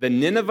 The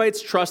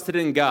Ninevites trusted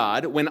in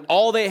God when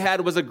all they had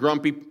was a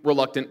grumpy,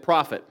 reluctant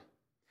prophet.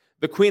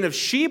 The Queen of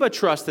Sheba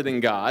trusted in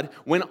God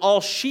when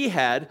all she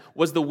had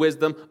was the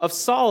wisdom of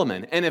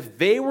Solomon. And if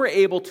they were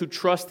able to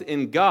trust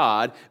in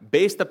God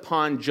based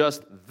upon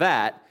just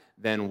that,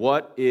 then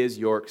what is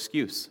your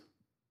excuse?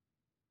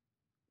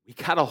 We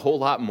got a whole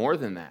lot more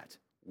than that.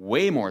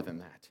 Way more than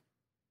that.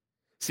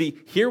 See,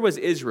 here was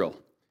Israel,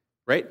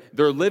 right?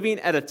 They're living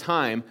at a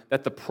time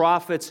that the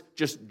prophets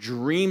just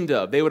dreamed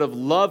of. They would have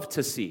loved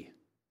to see.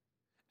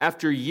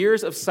 After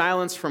years of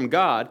silence from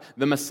God,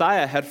 the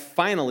Messiah had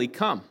finally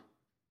come.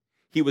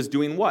 He was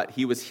doing what?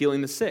 He was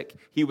healing the sick.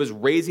 He was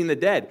raising the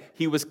dead.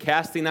 He was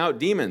casting out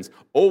demons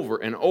over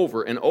and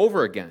over and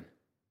over again.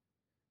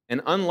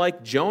 And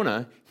unlike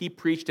Jonah, he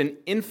preached an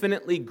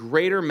infinitely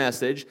greater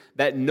message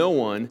that no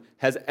one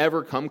has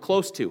ever come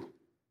close to.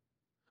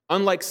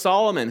 Unlike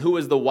Solomon, who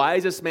was the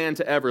wisest man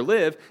to ever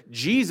live,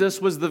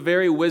 Jesus was the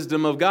very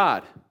wisdom of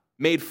God,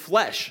 made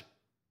flesh.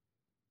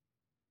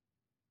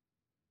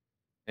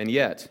 And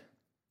yet,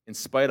 in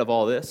spite of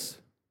all this,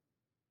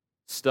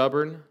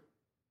 stubborn,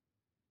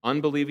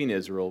 unbelieving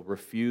Israel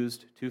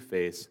refused to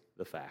face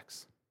the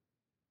facts.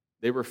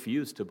 They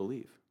refused to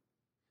believe.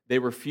 They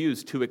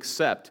refused to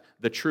accept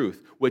the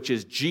truth, which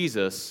is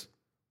Jesus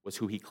was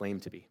who he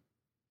claimed to be.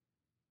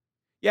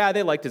 Yeah,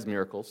 they liked his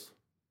miracles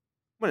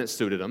when it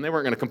suited them. They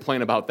weren't going to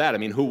complain about that. I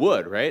mean, who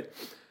would, right?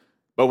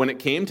 But when it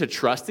came to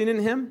trusting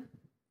in him,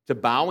 to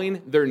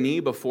bowing their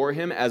knee before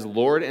him as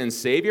Lord and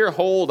Savior,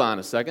 hold on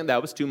a second,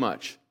 that was too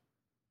much.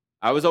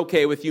 I was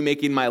okay with you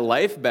making my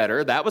life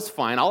better. That was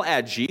fine. I'll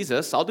add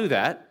Jesus. I'll do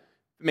that.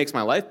 It makes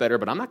my life better,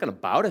 but I'm not going to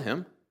bow to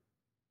him.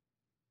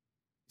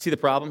 See the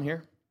problem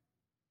here?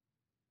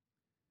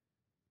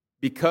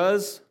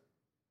 Because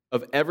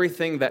of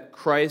everything that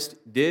Christ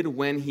did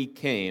when he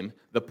came,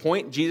 the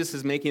point Jesus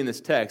is making in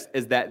this text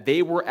is that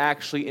they were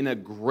actually in a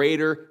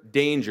greater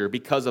danger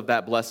because of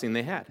that blessing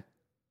they had.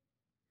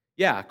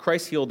 Yeah,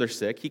 Christ healed their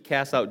sick. He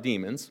cast out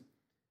demons.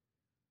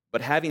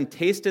 But having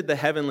tasted the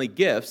heavenly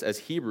gifts, as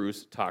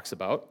Hebrews talks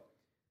about,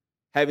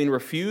 having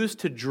refused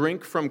to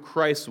drink from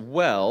Christ's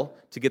well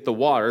to get the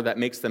water that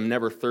makes them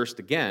never thirst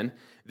again,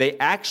 they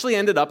actually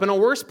ended up in a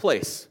worse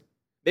place.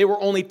 They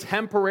were only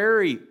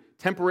temporarily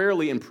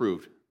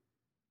improved.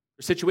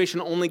 Their situation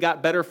only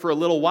got better for a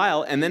little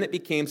while, and then it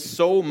became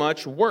so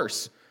much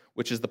worse,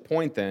 which is the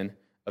point then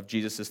of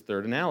Jesus'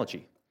 third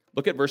analogy.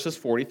 Look at verses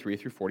 43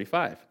 through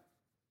 45.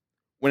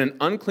 When an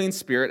unclean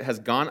spirit has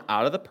gone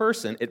out of the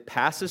person, it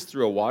passes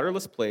through a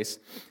waterless place,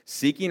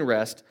 seeking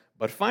rest,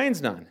 but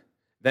finds none.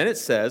 Then it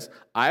says,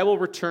 I will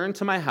return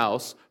to my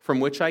house from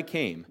which I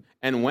came.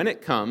 And when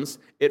it comes,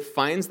 it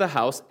finds the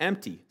house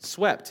empty,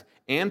 swept,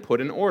 and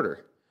put in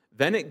order.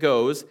 Then it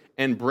goes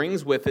and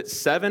brings with it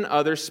 7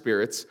 other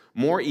spirits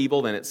more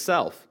evil than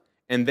itself,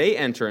 and they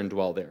enter and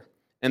dwell there.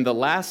 And the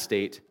last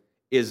state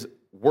is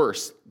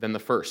worse than the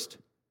first.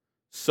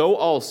 So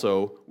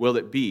also will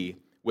it be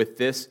with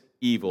this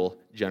evil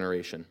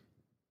generation.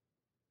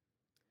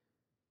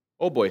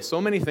 Oh boy,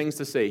 so many things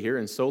to say here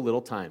in so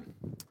little time.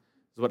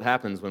 This is what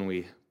happens when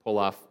we pull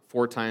off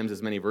 4 times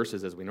as many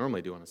verses as we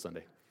normally do on a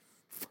Sunday.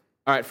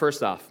 All right,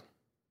 first off,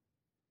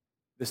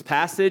 this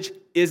passage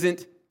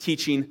isn't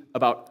teaching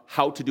about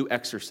how to do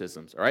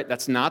exorcisms, all right?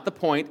 That's not the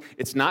point.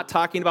 It's not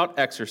talking about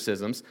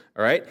exorcisms,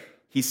 all right?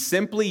 He's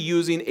simply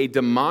using a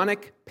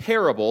demonic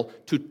parable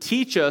to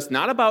teach us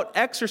not about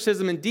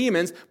exorcism and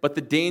demons, but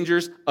the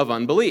dangers of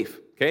unbelief,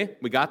 okay?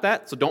 We got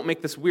that? So don't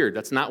make this weird.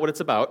 That's not what it's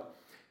about.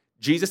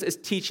 Jesus is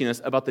teaching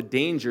us about the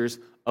dangers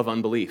of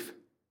unbelief.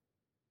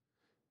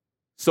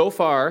 So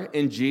far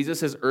in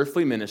Jesus'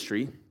 earthly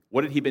ministry,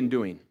 what had he been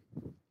doing?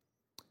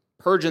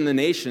 Purging the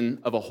nation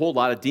of a whole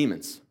lot of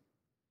demons.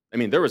 I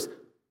mean, there was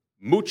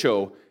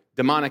mucho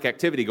demonic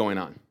activity going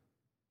on.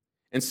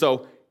 And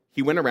so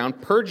he went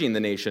around purging the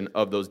nation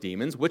of those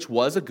demons, which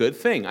was a good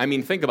thing. I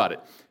mean, think about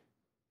it.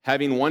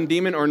 Having one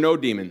demon or no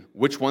demon,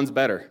 which one's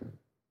better?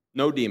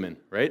 No demon,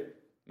 right?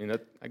 I mean,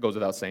 that goes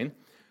without saying.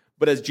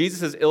 But as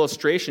Jesus'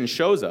 illustration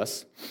shows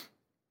us,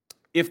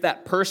 if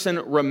that person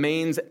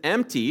remains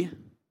empty,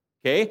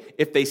 okay,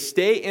 if they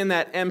stay in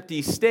that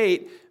empty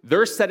state,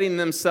 they're setting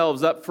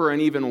themselves up for an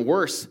even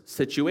worse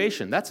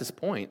situation. That's his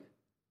point.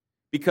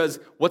 Because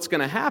what's going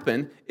to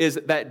happen is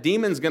that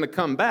demon's going to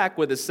come back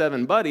with his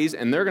 7 buddies,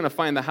 and they're going to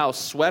find the house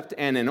swept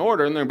and in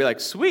order, and they're going to be like,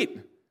 sweet,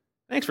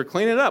 thanks for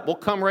cleaning it up. We'll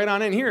come right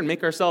on in here and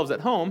make ourselves at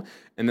home.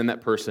 And then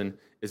that person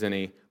is in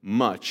a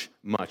much,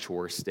 much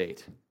worse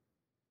state.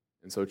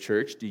 And so,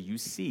 church, do you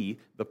see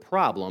the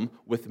problem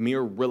with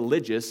mere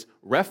religious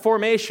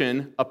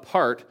reformation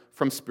apart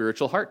from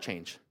spiritual heart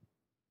change?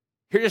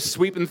 You're just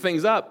sweeping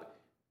things up,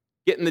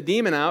 getting the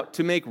demon out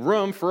to make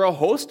room for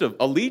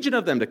a legion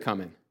of them to come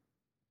in.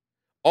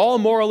 All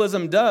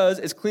moralism does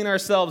is clean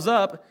ourselves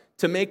up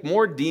to make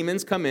more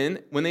demons come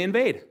in when they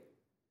invade.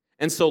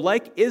 And so,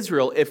 like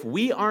Israel, if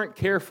we aren't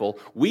careful,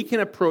 we can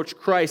approach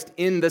Christ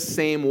in the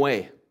same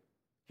way.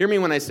 Hear me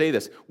when I say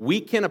this.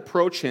 We can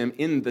approach him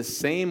in the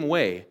same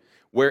way,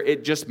 where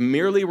it just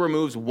merely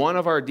removes one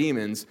of our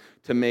demons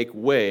to make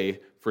way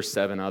for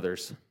 7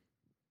 others.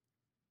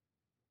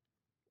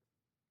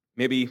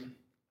 Maybe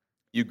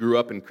you grew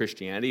up in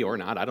Christianity or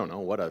not, I don't know,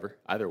 whatever,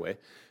 either way.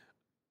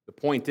 The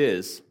point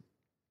is,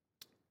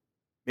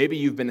 maybe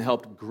you've been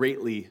helped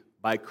greatly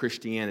by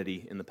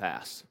Christianity in the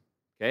past,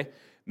 okay?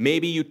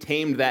 Maybe you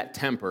tamed that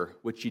temper,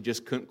 which you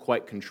just couldn't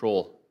quite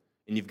control,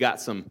 and you've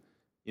got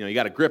you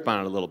got a grip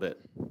on it a little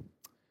bit.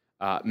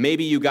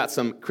 Maybe you got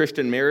some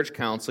Christian marriage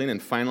counseling,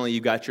 and finally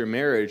you got your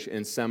marriage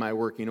in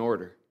semi-working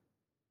order.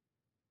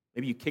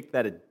 Maybe you kicked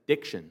that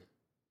addiction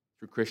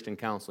through Christian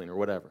counseling or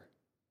whatever.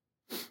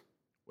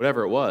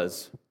 Whatever it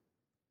was,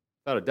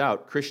 without a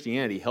doubt,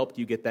 Christianity helped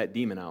you get that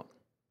demon out,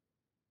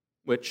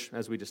 which,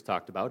 as we just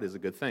talked about, is a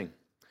good thing.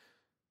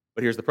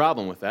 But here's the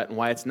problem with that and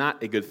why it's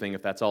not a good thing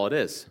if that's all it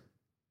is.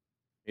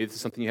 Maybe this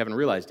is something you haven't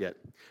realized yet.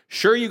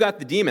 Sure, you got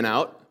the demon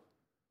out,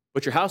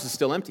 but your house is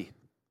still empty.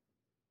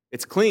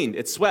 It's cleaned,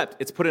 it's swept,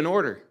 it's put in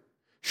order.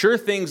 Sure,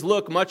 things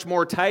look much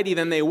more tidy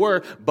than they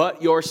were,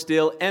 but you're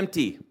still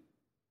empty.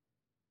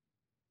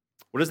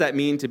 What does that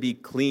mean to be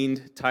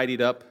cleaned,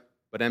 tidied up,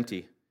 but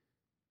empty?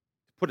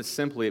 To put it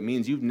simply, it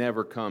means you've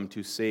never come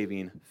to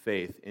saving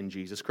faith in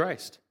Jesus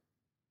Christ.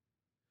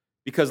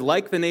 Because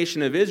like the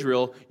nation of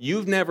Israel,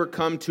 you've never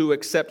come to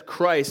accept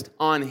Christ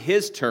on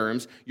his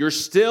terms. You're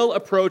still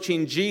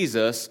approaching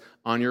Jesus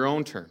on your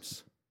own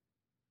terms.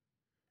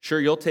 Sure,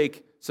 you'll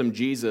take some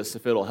Jesus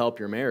if it'll help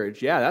your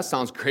marriage. Yeah, that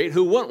sounds great.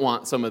 Who wouldn't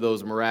want some of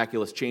those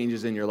miraculous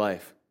changes in your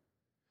life?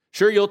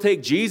 Sure, you'll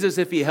take Jesus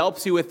if he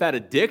helps you with that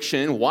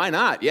addiction. Why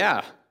not? Yeah.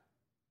 If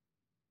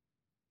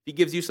he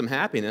gives you some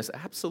happiness,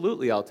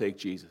 absolutely I'll take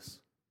Jesus.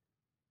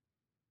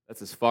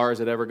 That's as far as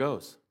it ever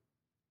goes.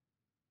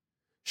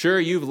 Sure,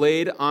 you've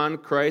laid on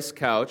Christ's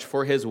couch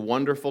for his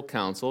wonderful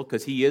counsel,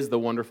 because he is the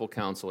wonderful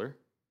counselor,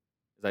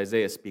 as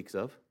Isaiah speaks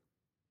of.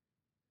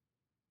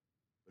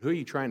 But who are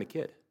you trying to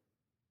kid?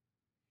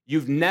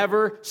 You've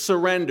never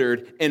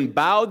surrendered and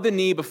bowed the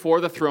knee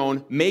before the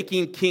throne,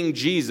 making King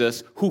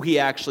Jesus who he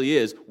actually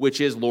is, which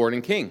is Lord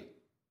and King.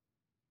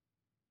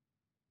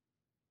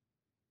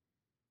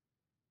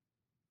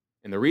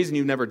 And the reason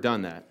you've never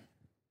done that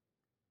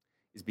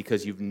is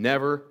because you've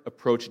never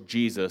approached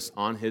Jesus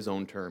on his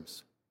own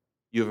terms.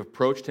 You've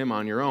approached him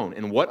on your own.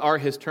 And what are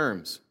his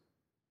terms?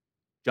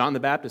 John the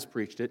Baptist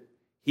preached it.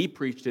 He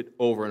preached it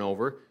over and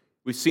over.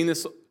 We've seen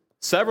this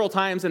several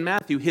times in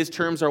Matthew. His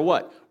terms are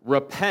what?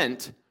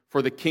 Repent,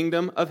 for the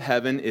kingdom of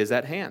heaven is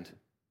at hand.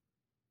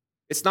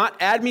 It's not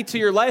add me to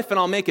your life and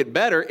I'll make it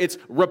better. It's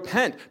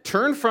repent.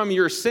 Turn from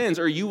your sins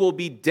or you will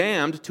be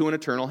damned to an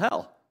eternal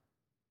hell.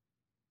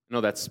 I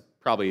know that's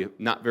probably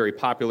not very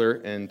popular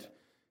and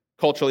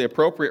culturally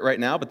appropriate right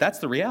now, but that's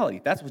the reality.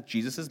 That's what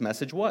Jesus'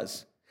 message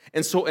was.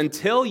 And so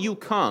until you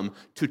come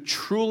to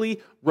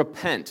truly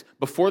repent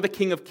before the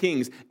King of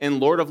Kings and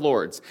Lord of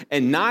Lords,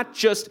 and not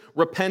just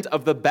repent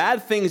of the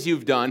bad things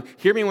you've done,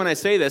 hear me when I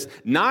say this,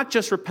 not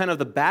just repent of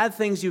the bad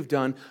things you've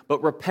done,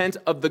 but repent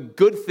of the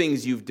good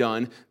things you've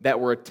done that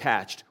were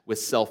attached with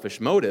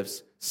selfish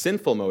motives,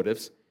 sinful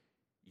motives,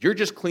 you're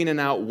just cleaning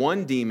out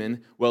one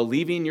demon while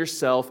leaving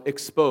yourself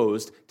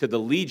exposed to the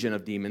legion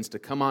of demons to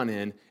come on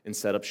in and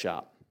set up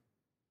shop.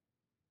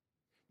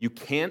 You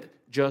can't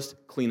just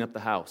clean up the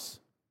house.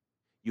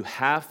 You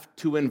have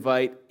to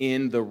invite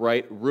in the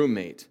right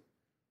roommate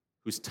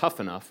who's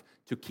tough enough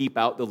to keep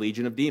out the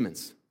legion of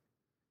demons.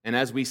 And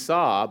as we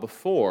saw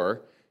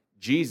before,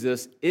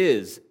 Jesus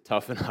is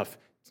tough enough.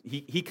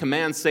 He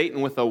commands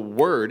Satan with a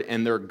word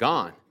and they're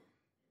gone.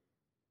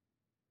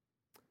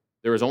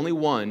 There is only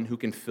one who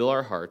can fill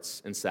our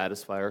hearts and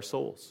satisfy our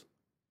souls.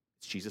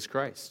 It's Jesus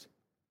Christ,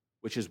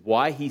 which is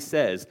why he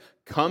says,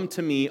 "Come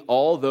to me,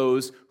 all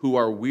those who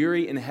are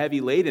weary and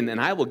heavy laden, and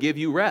I will give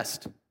you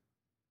rest."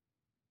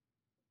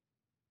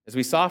 As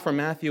we saw from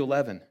Matthew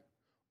 11,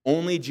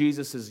 only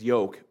Jesus'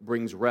 yoke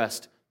brings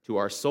rest to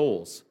our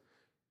souls.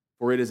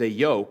 For it is a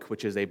yoke,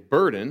 which is a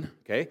burden,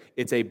 okay?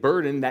 It's a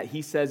burden that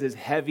he says is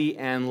heavy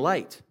and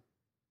light.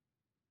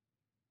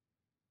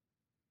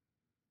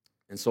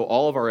 And so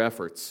all of our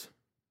efforts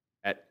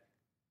at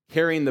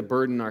carrying the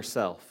burden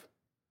ourselves,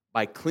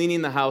 by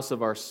cleaning the house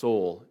of our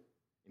soul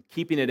and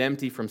keeping it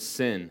empty from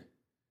sin,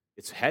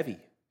 it's heavy,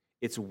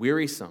 it's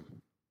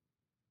wearisome,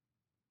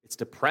 it's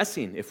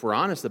depressing if we're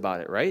honest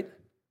about it, right?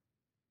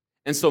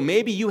 And so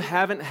maybe you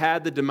haven't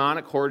had the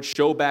demonic horde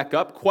show back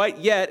up quite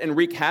yet and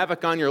wreak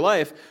havoc on your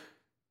life,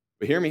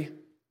 but hear me,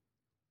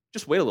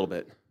 just wait a little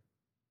bit.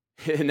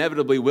 It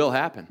inevitably will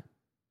happen.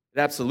 It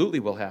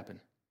absolutely will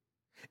happen.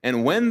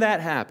 And when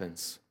that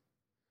happens,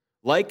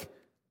 like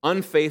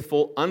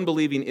unfaithful,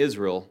 unbelieving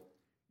Israel,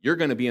 you're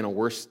going to be in a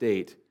worse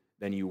state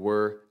than you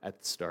were at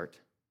the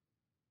start.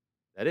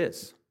 That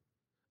is,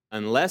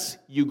 unless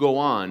you go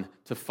on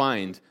to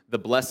find the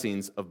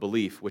blessings of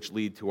belief, which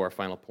lead to our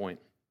final point.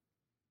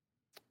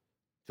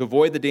 To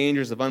avoid the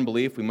dangers of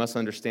unbelief, we must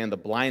understand the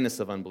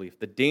blindness of unbelief,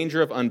 the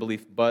danger of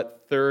unbelief,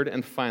 but third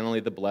and finally,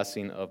 the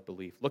blessing of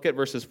belief. Look at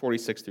verses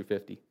 46 through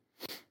 50.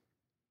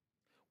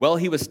 While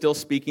he was still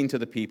speaking to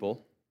the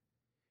people,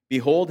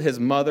 behold, his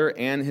mother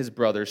and his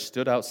brothers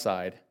stood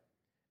outside,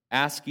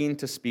 asking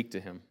to speak to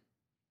him.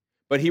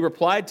 But he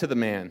replied to the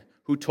man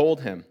who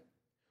told him,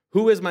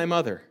 "Who is my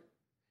mother,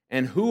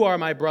 and who are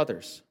my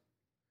brothers?"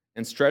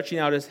 And stretching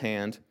out his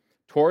hand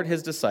toward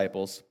his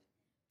disciples,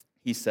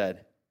 he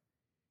said,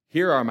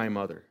 "Here are my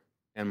mother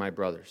and my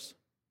brothers.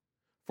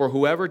 For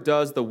whoever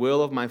does the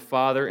will of my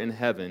Father in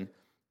heaven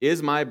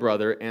is my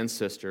brother and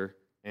sister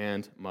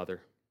and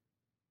mother."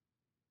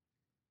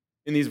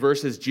 In these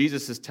verses,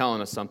 Jesus is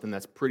telling us something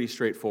that's pretty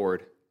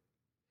straightforward.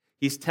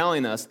 He's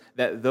telling us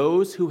that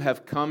those who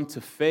have come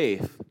to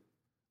faith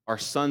are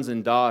sons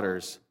and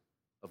daughters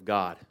of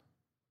God.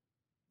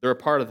 They're a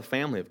part of the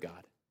family of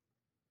God.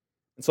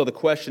 And so the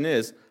question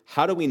is,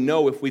 how do we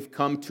know if we've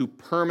come to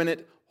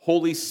permanent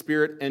Holy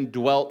Spirit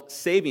indwelt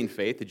saving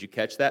faith? Did you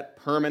catch that?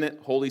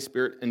 Permanent Holy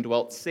Spirit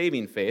indwelt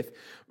saving faith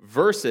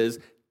versus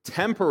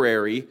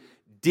temporary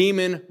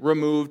demon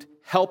removed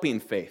helping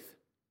faith.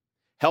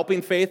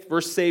 Helping faith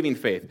versus saving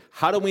faith.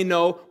 How do we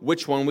know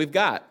which one we've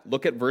got?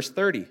 Look at verse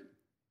 30.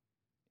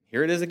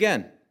 Here it is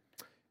again.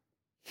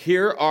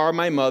 Here are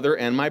my mother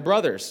and my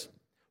brothers.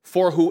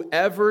 For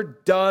whoever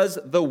does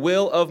the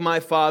will of my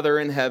Father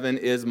in heaven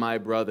is my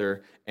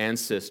brother and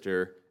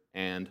sister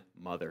and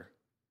mother.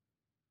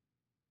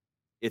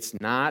 It's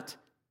not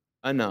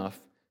enough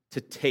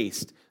to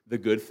taste the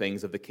good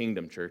things of the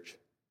kingdom, church.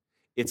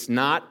 It's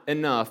not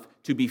enough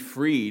to be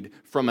freed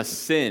from a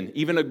sin,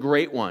 even a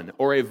great one,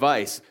 or a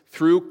vice,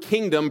 through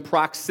kingdom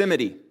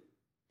proximity.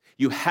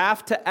 You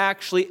have to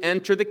actually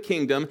enter the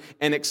kingdom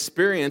and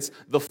experience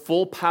the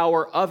full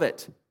power of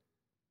it.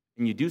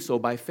 And you do so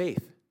by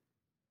faith.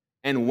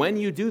 And when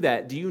you do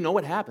that, do you know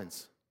what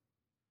happens?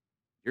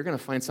 You're going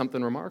to find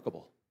something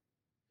remarkable.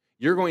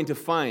 You're going to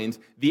find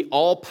the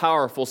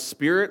all-powerful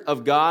Spirit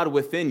of God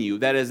within you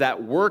that is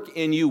at work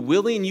in you,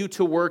 willing you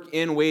to work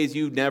in ways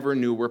you never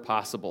knew were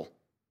possible.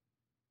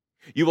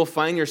 You will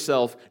find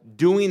yourself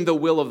doing the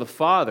will of the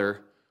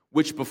Father,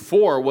 which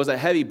before was a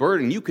heavy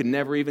burden you could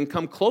never even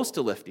come close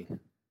to lifting.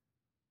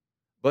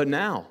 But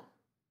now,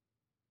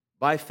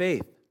 by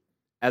faith,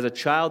 as a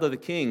child of the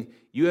King,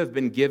 you have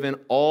been given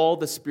all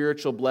the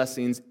spiritual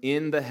blessings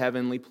in the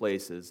heavenly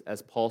places,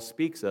 as Paul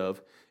speaks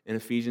of in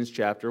Ephesians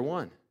chapter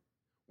 1.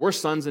 We're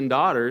sons and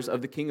daughters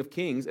of the King of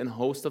Kings and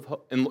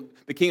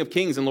the King of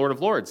Kings and Lord of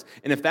Lords.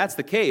 And if that's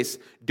the case,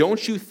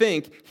 don't you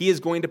think he is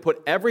going to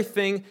put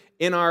everything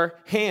in our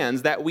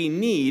hands that we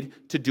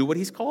need to do what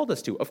he's called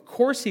us to? Of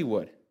course he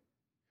would.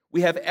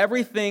 We have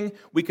everything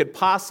we could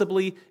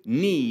possibly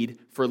need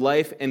for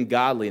life and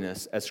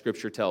godliness, as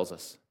Scripture tells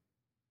us.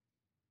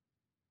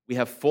 We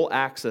have full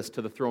access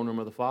to the throne room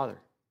of the Father,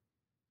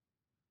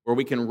 where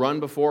we can run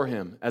before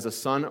him as a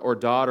son or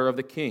daughter of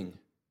the King.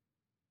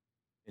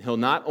 And he'll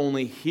not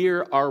only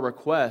hear our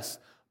requests,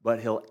 but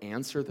he'll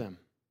answer them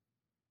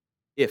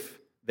if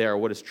they are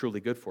what is truly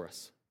good for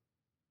us.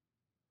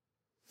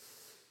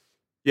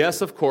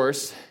 Yes, of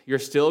course, you're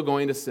still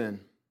going to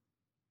sin.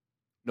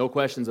 No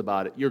questions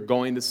about it. You're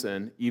going to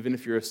sin, even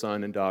if you're a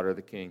son and daughter of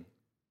the King.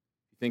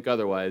 If you think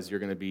otherwise, you're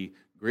going to be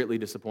greatly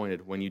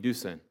disappointed when you do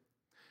sin.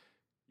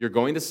 You're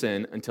going to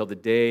sin until the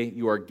day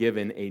you are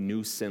given a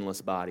new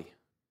sinless body.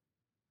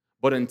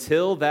 But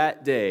until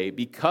that day,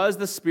 because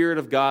the Spirit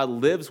of God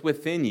lives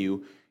within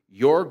you,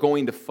 you're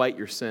going to fight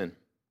your sin.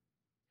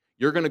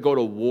 You're going to go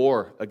to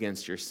war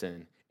against your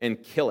sin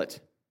and kill it.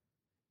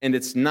 And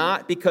it's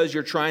not because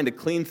you're trying to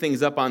clean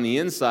things up on the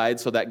inside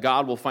so that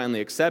God will finally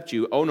accept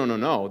you. Oh,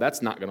 no,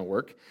 that's not going to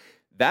work.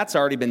 That's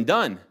already been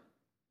done.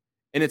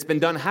 And it's been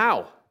done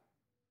how?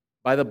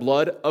 By the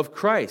blood of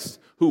Christ,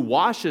 who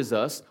washes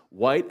us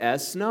white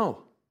as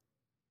snow.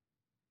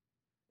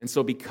 And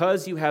so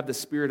because you have the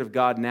Spirit of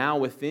God now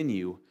within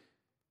you,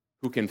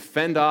 who can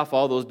fend off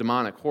all those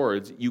demonic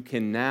hordes, you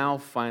can now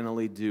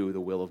finally do the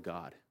will of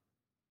God.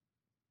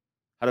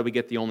 How do we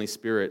get the only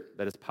Spirit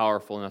that is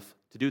powerful enough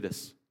to do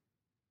this?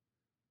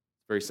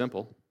 Very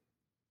simple.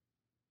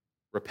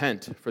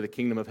 Repent, for the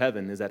kingdom of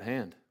heaven is at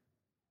hand.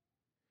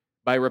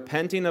 By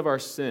repenting of our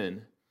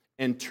sin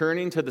and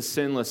turning to the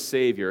sinless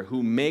Savior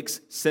who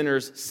makes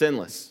sinners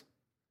sinless,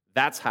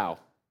 that's how.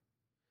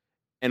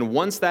 And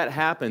once that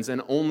happens,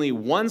 and only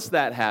once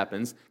that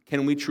happens,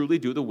 can we truly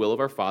do the will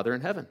of our Father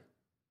in heaven.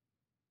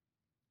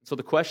 So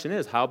the question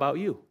is, how about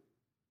you?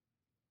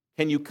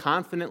 Can you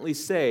confidently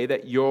say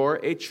that you're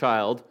a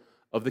child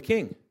of the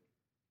King?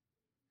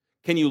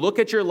 Can you look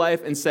at your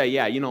life and say,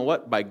 yeah, you know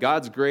what, by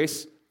God's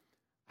grace,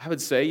 I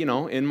would say,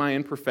 in my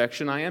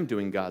imperfection, I am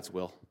doing God's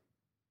will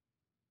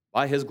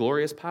by his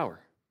glorious power.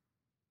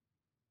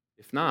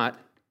 If not,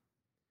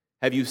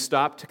 have you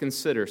stopped to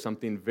consider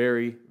something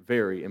very,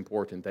 very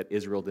important that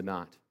Israel did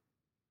not?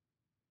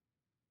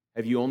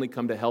 Have you only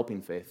come to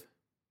helping faith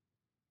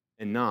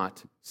and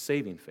not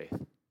saving faith?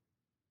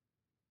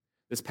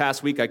 This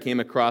past week, I came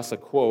across a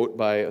quote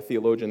by a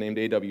theologian named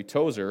A.W.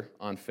 Tozer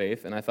on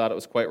faith, and I thought it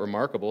was quite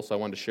remarkable, so I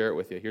wanted to share it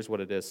with you. Here's what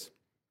it is.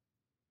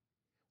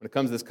 When it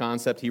comes to this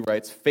concept, he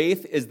writes,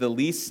 "Faith is the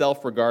least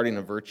self-regarding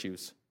of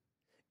virtues.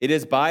 It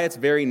is by its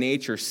very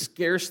nature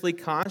scarcely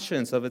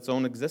conscious of its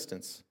own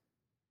existence.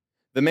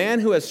 The man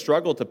who has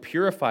struggled to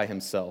purify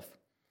himself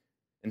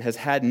and has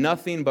had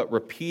nothing but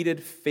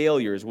repeated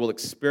failures will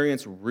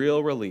experience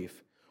real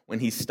relief when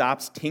he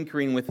stops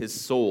tinkering with his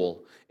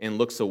soul and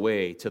looks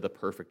away to the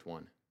perfect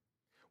one.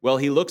 Well,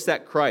 he looks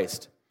at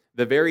Christ.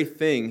 The very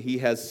thing he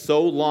has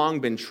so long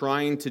been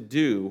trying to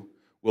do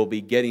will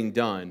be getting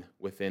done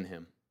within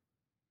him."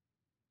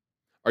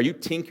 Are you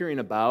tinkering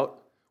about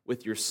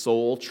with your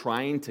soul,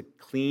 trying to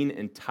clean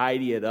and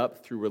tidy it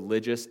up through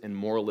religious and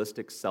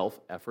moralistic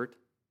self-effort?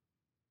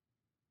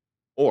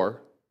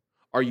 Or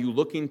are you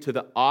looking to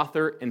the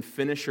author and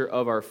finisher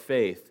of our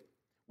faith,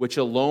 which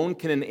alone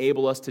can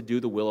enable us to do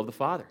the will of the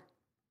Father?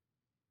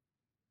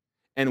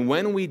 And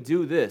when we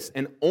do this,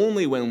 and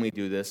only when we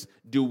do this,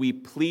 do we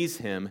please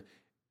him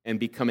and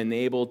become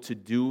enabled to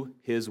do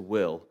his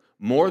will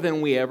more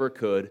than we ever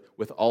could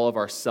with all of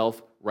our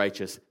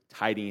self-righteous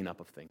tidying up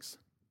of things.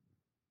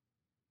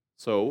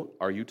 So,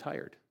 are you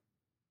tired?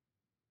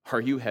 Are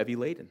you heavy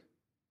laden?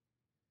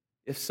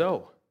 If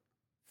so,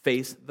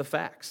 face the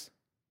facts.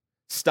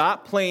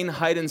 Stop playing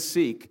hide and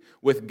seek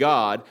with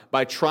God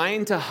by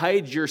trying to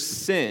hide your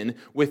sin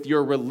with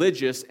your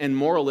religious and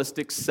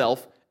moralistic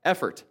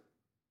self-effort.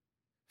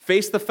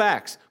 Face the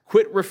facts.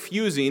 Quit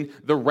refusing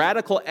the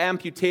radical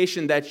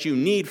amputation that you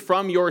need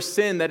from your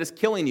sin that is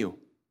killing you.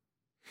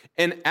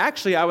 And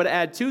actually, I would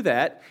add to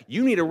that,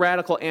 you need a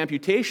radical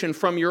amputation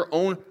from your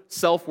own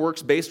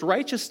self-works-based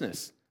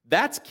righteousness.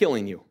 That's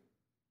killing you.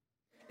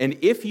 And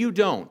if you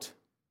don't,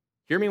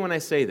 hear me when I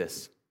say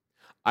this,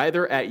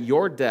 either at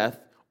your death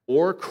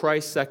or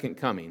Christ's second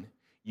coming,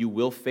 you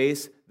will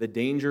face the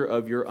danger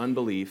of your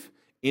unbelief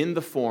in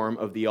the form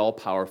of the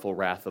all-powerful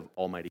wrath of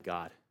Almighty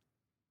God.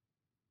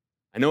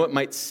 I know it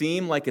might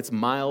seem like it's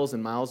miles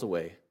and miles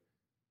away,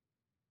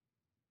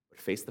 but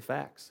face the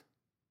facts.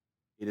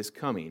 It is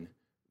coming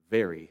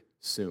very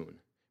soon.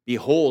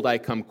 Behold, I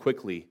come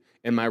quickly,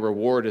 and my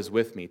reward is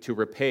with me to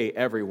repay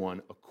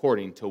everyone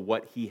according to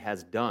what he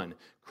has done,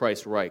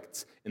 Christ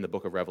writes in the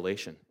book of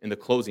Revelation, in the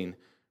closing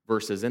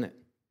verses in it.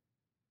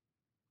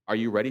 Are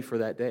you ready for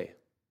that day?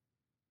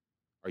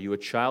 Are you a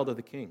child of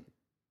the King?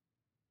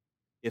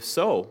 If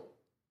so,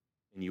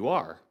 and you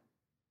are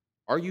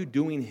you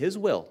doing his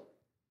will?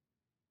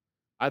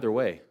 Either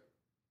way,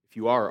 if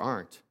you are or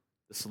aren't,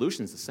 the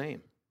solution's the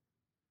same.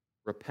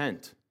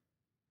 Repent,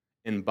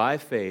 and by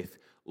faith,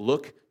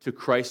 look to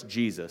Christ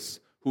Jesus,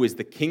 who is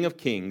the King of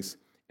kings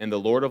and the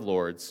Lord of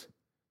lords,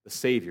 the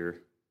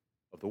Savior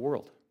of the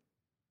world.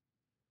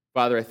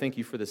 Father, I thank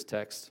you for this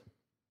text.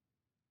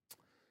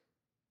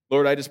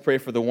 Lord, I just pray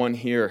for the one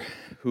here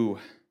who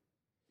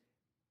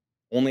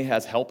only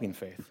has helping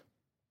faith.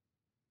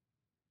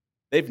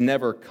 They've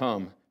never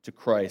come to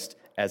Christ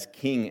as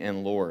King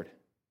and Lord.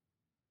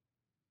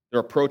 They're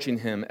approaching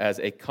him as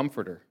a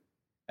comforter,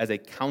 as a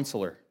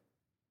counselor.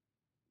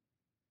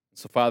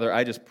 So, Father,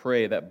 I just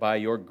pray that by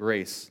your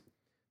grace,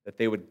 that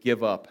they would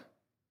give up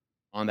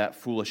on that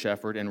foolish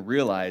effort and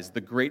realize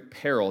the great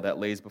peril that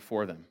lays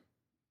before them.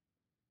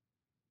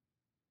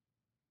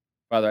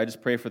 Father, I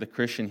just pray for the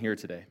Christian here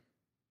today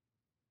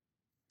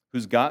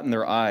who's gotten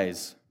their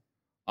eyes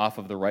off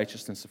of the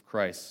righteousness of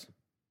Christ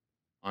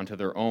onto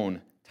their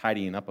own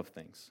tidying up of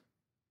things.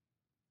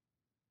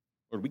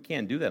 Lord, we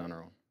can't do that on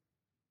our own.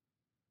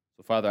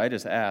 So, Father, I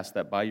just ask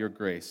that by your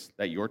grace,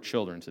 that your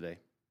children today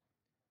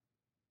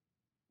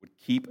would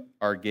keep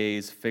our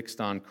gaze fixed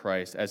on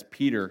Christ, as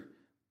Peter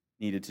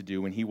needed to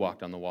do when he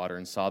walked on the water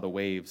and saw the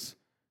waves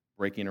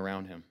breaking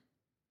around him.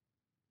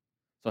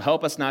 So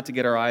help us not to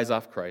get our eyes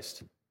off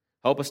Christ.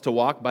 Help us to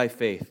walk by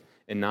faith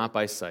and not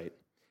by sight.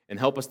 And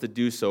help us to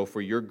do so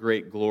for your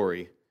great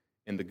glory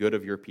and the good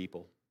of your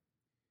people.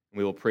 And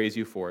we will praise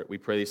you for it. We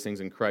pray these things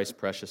in Christ's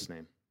precious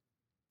name.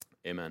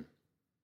 Amen.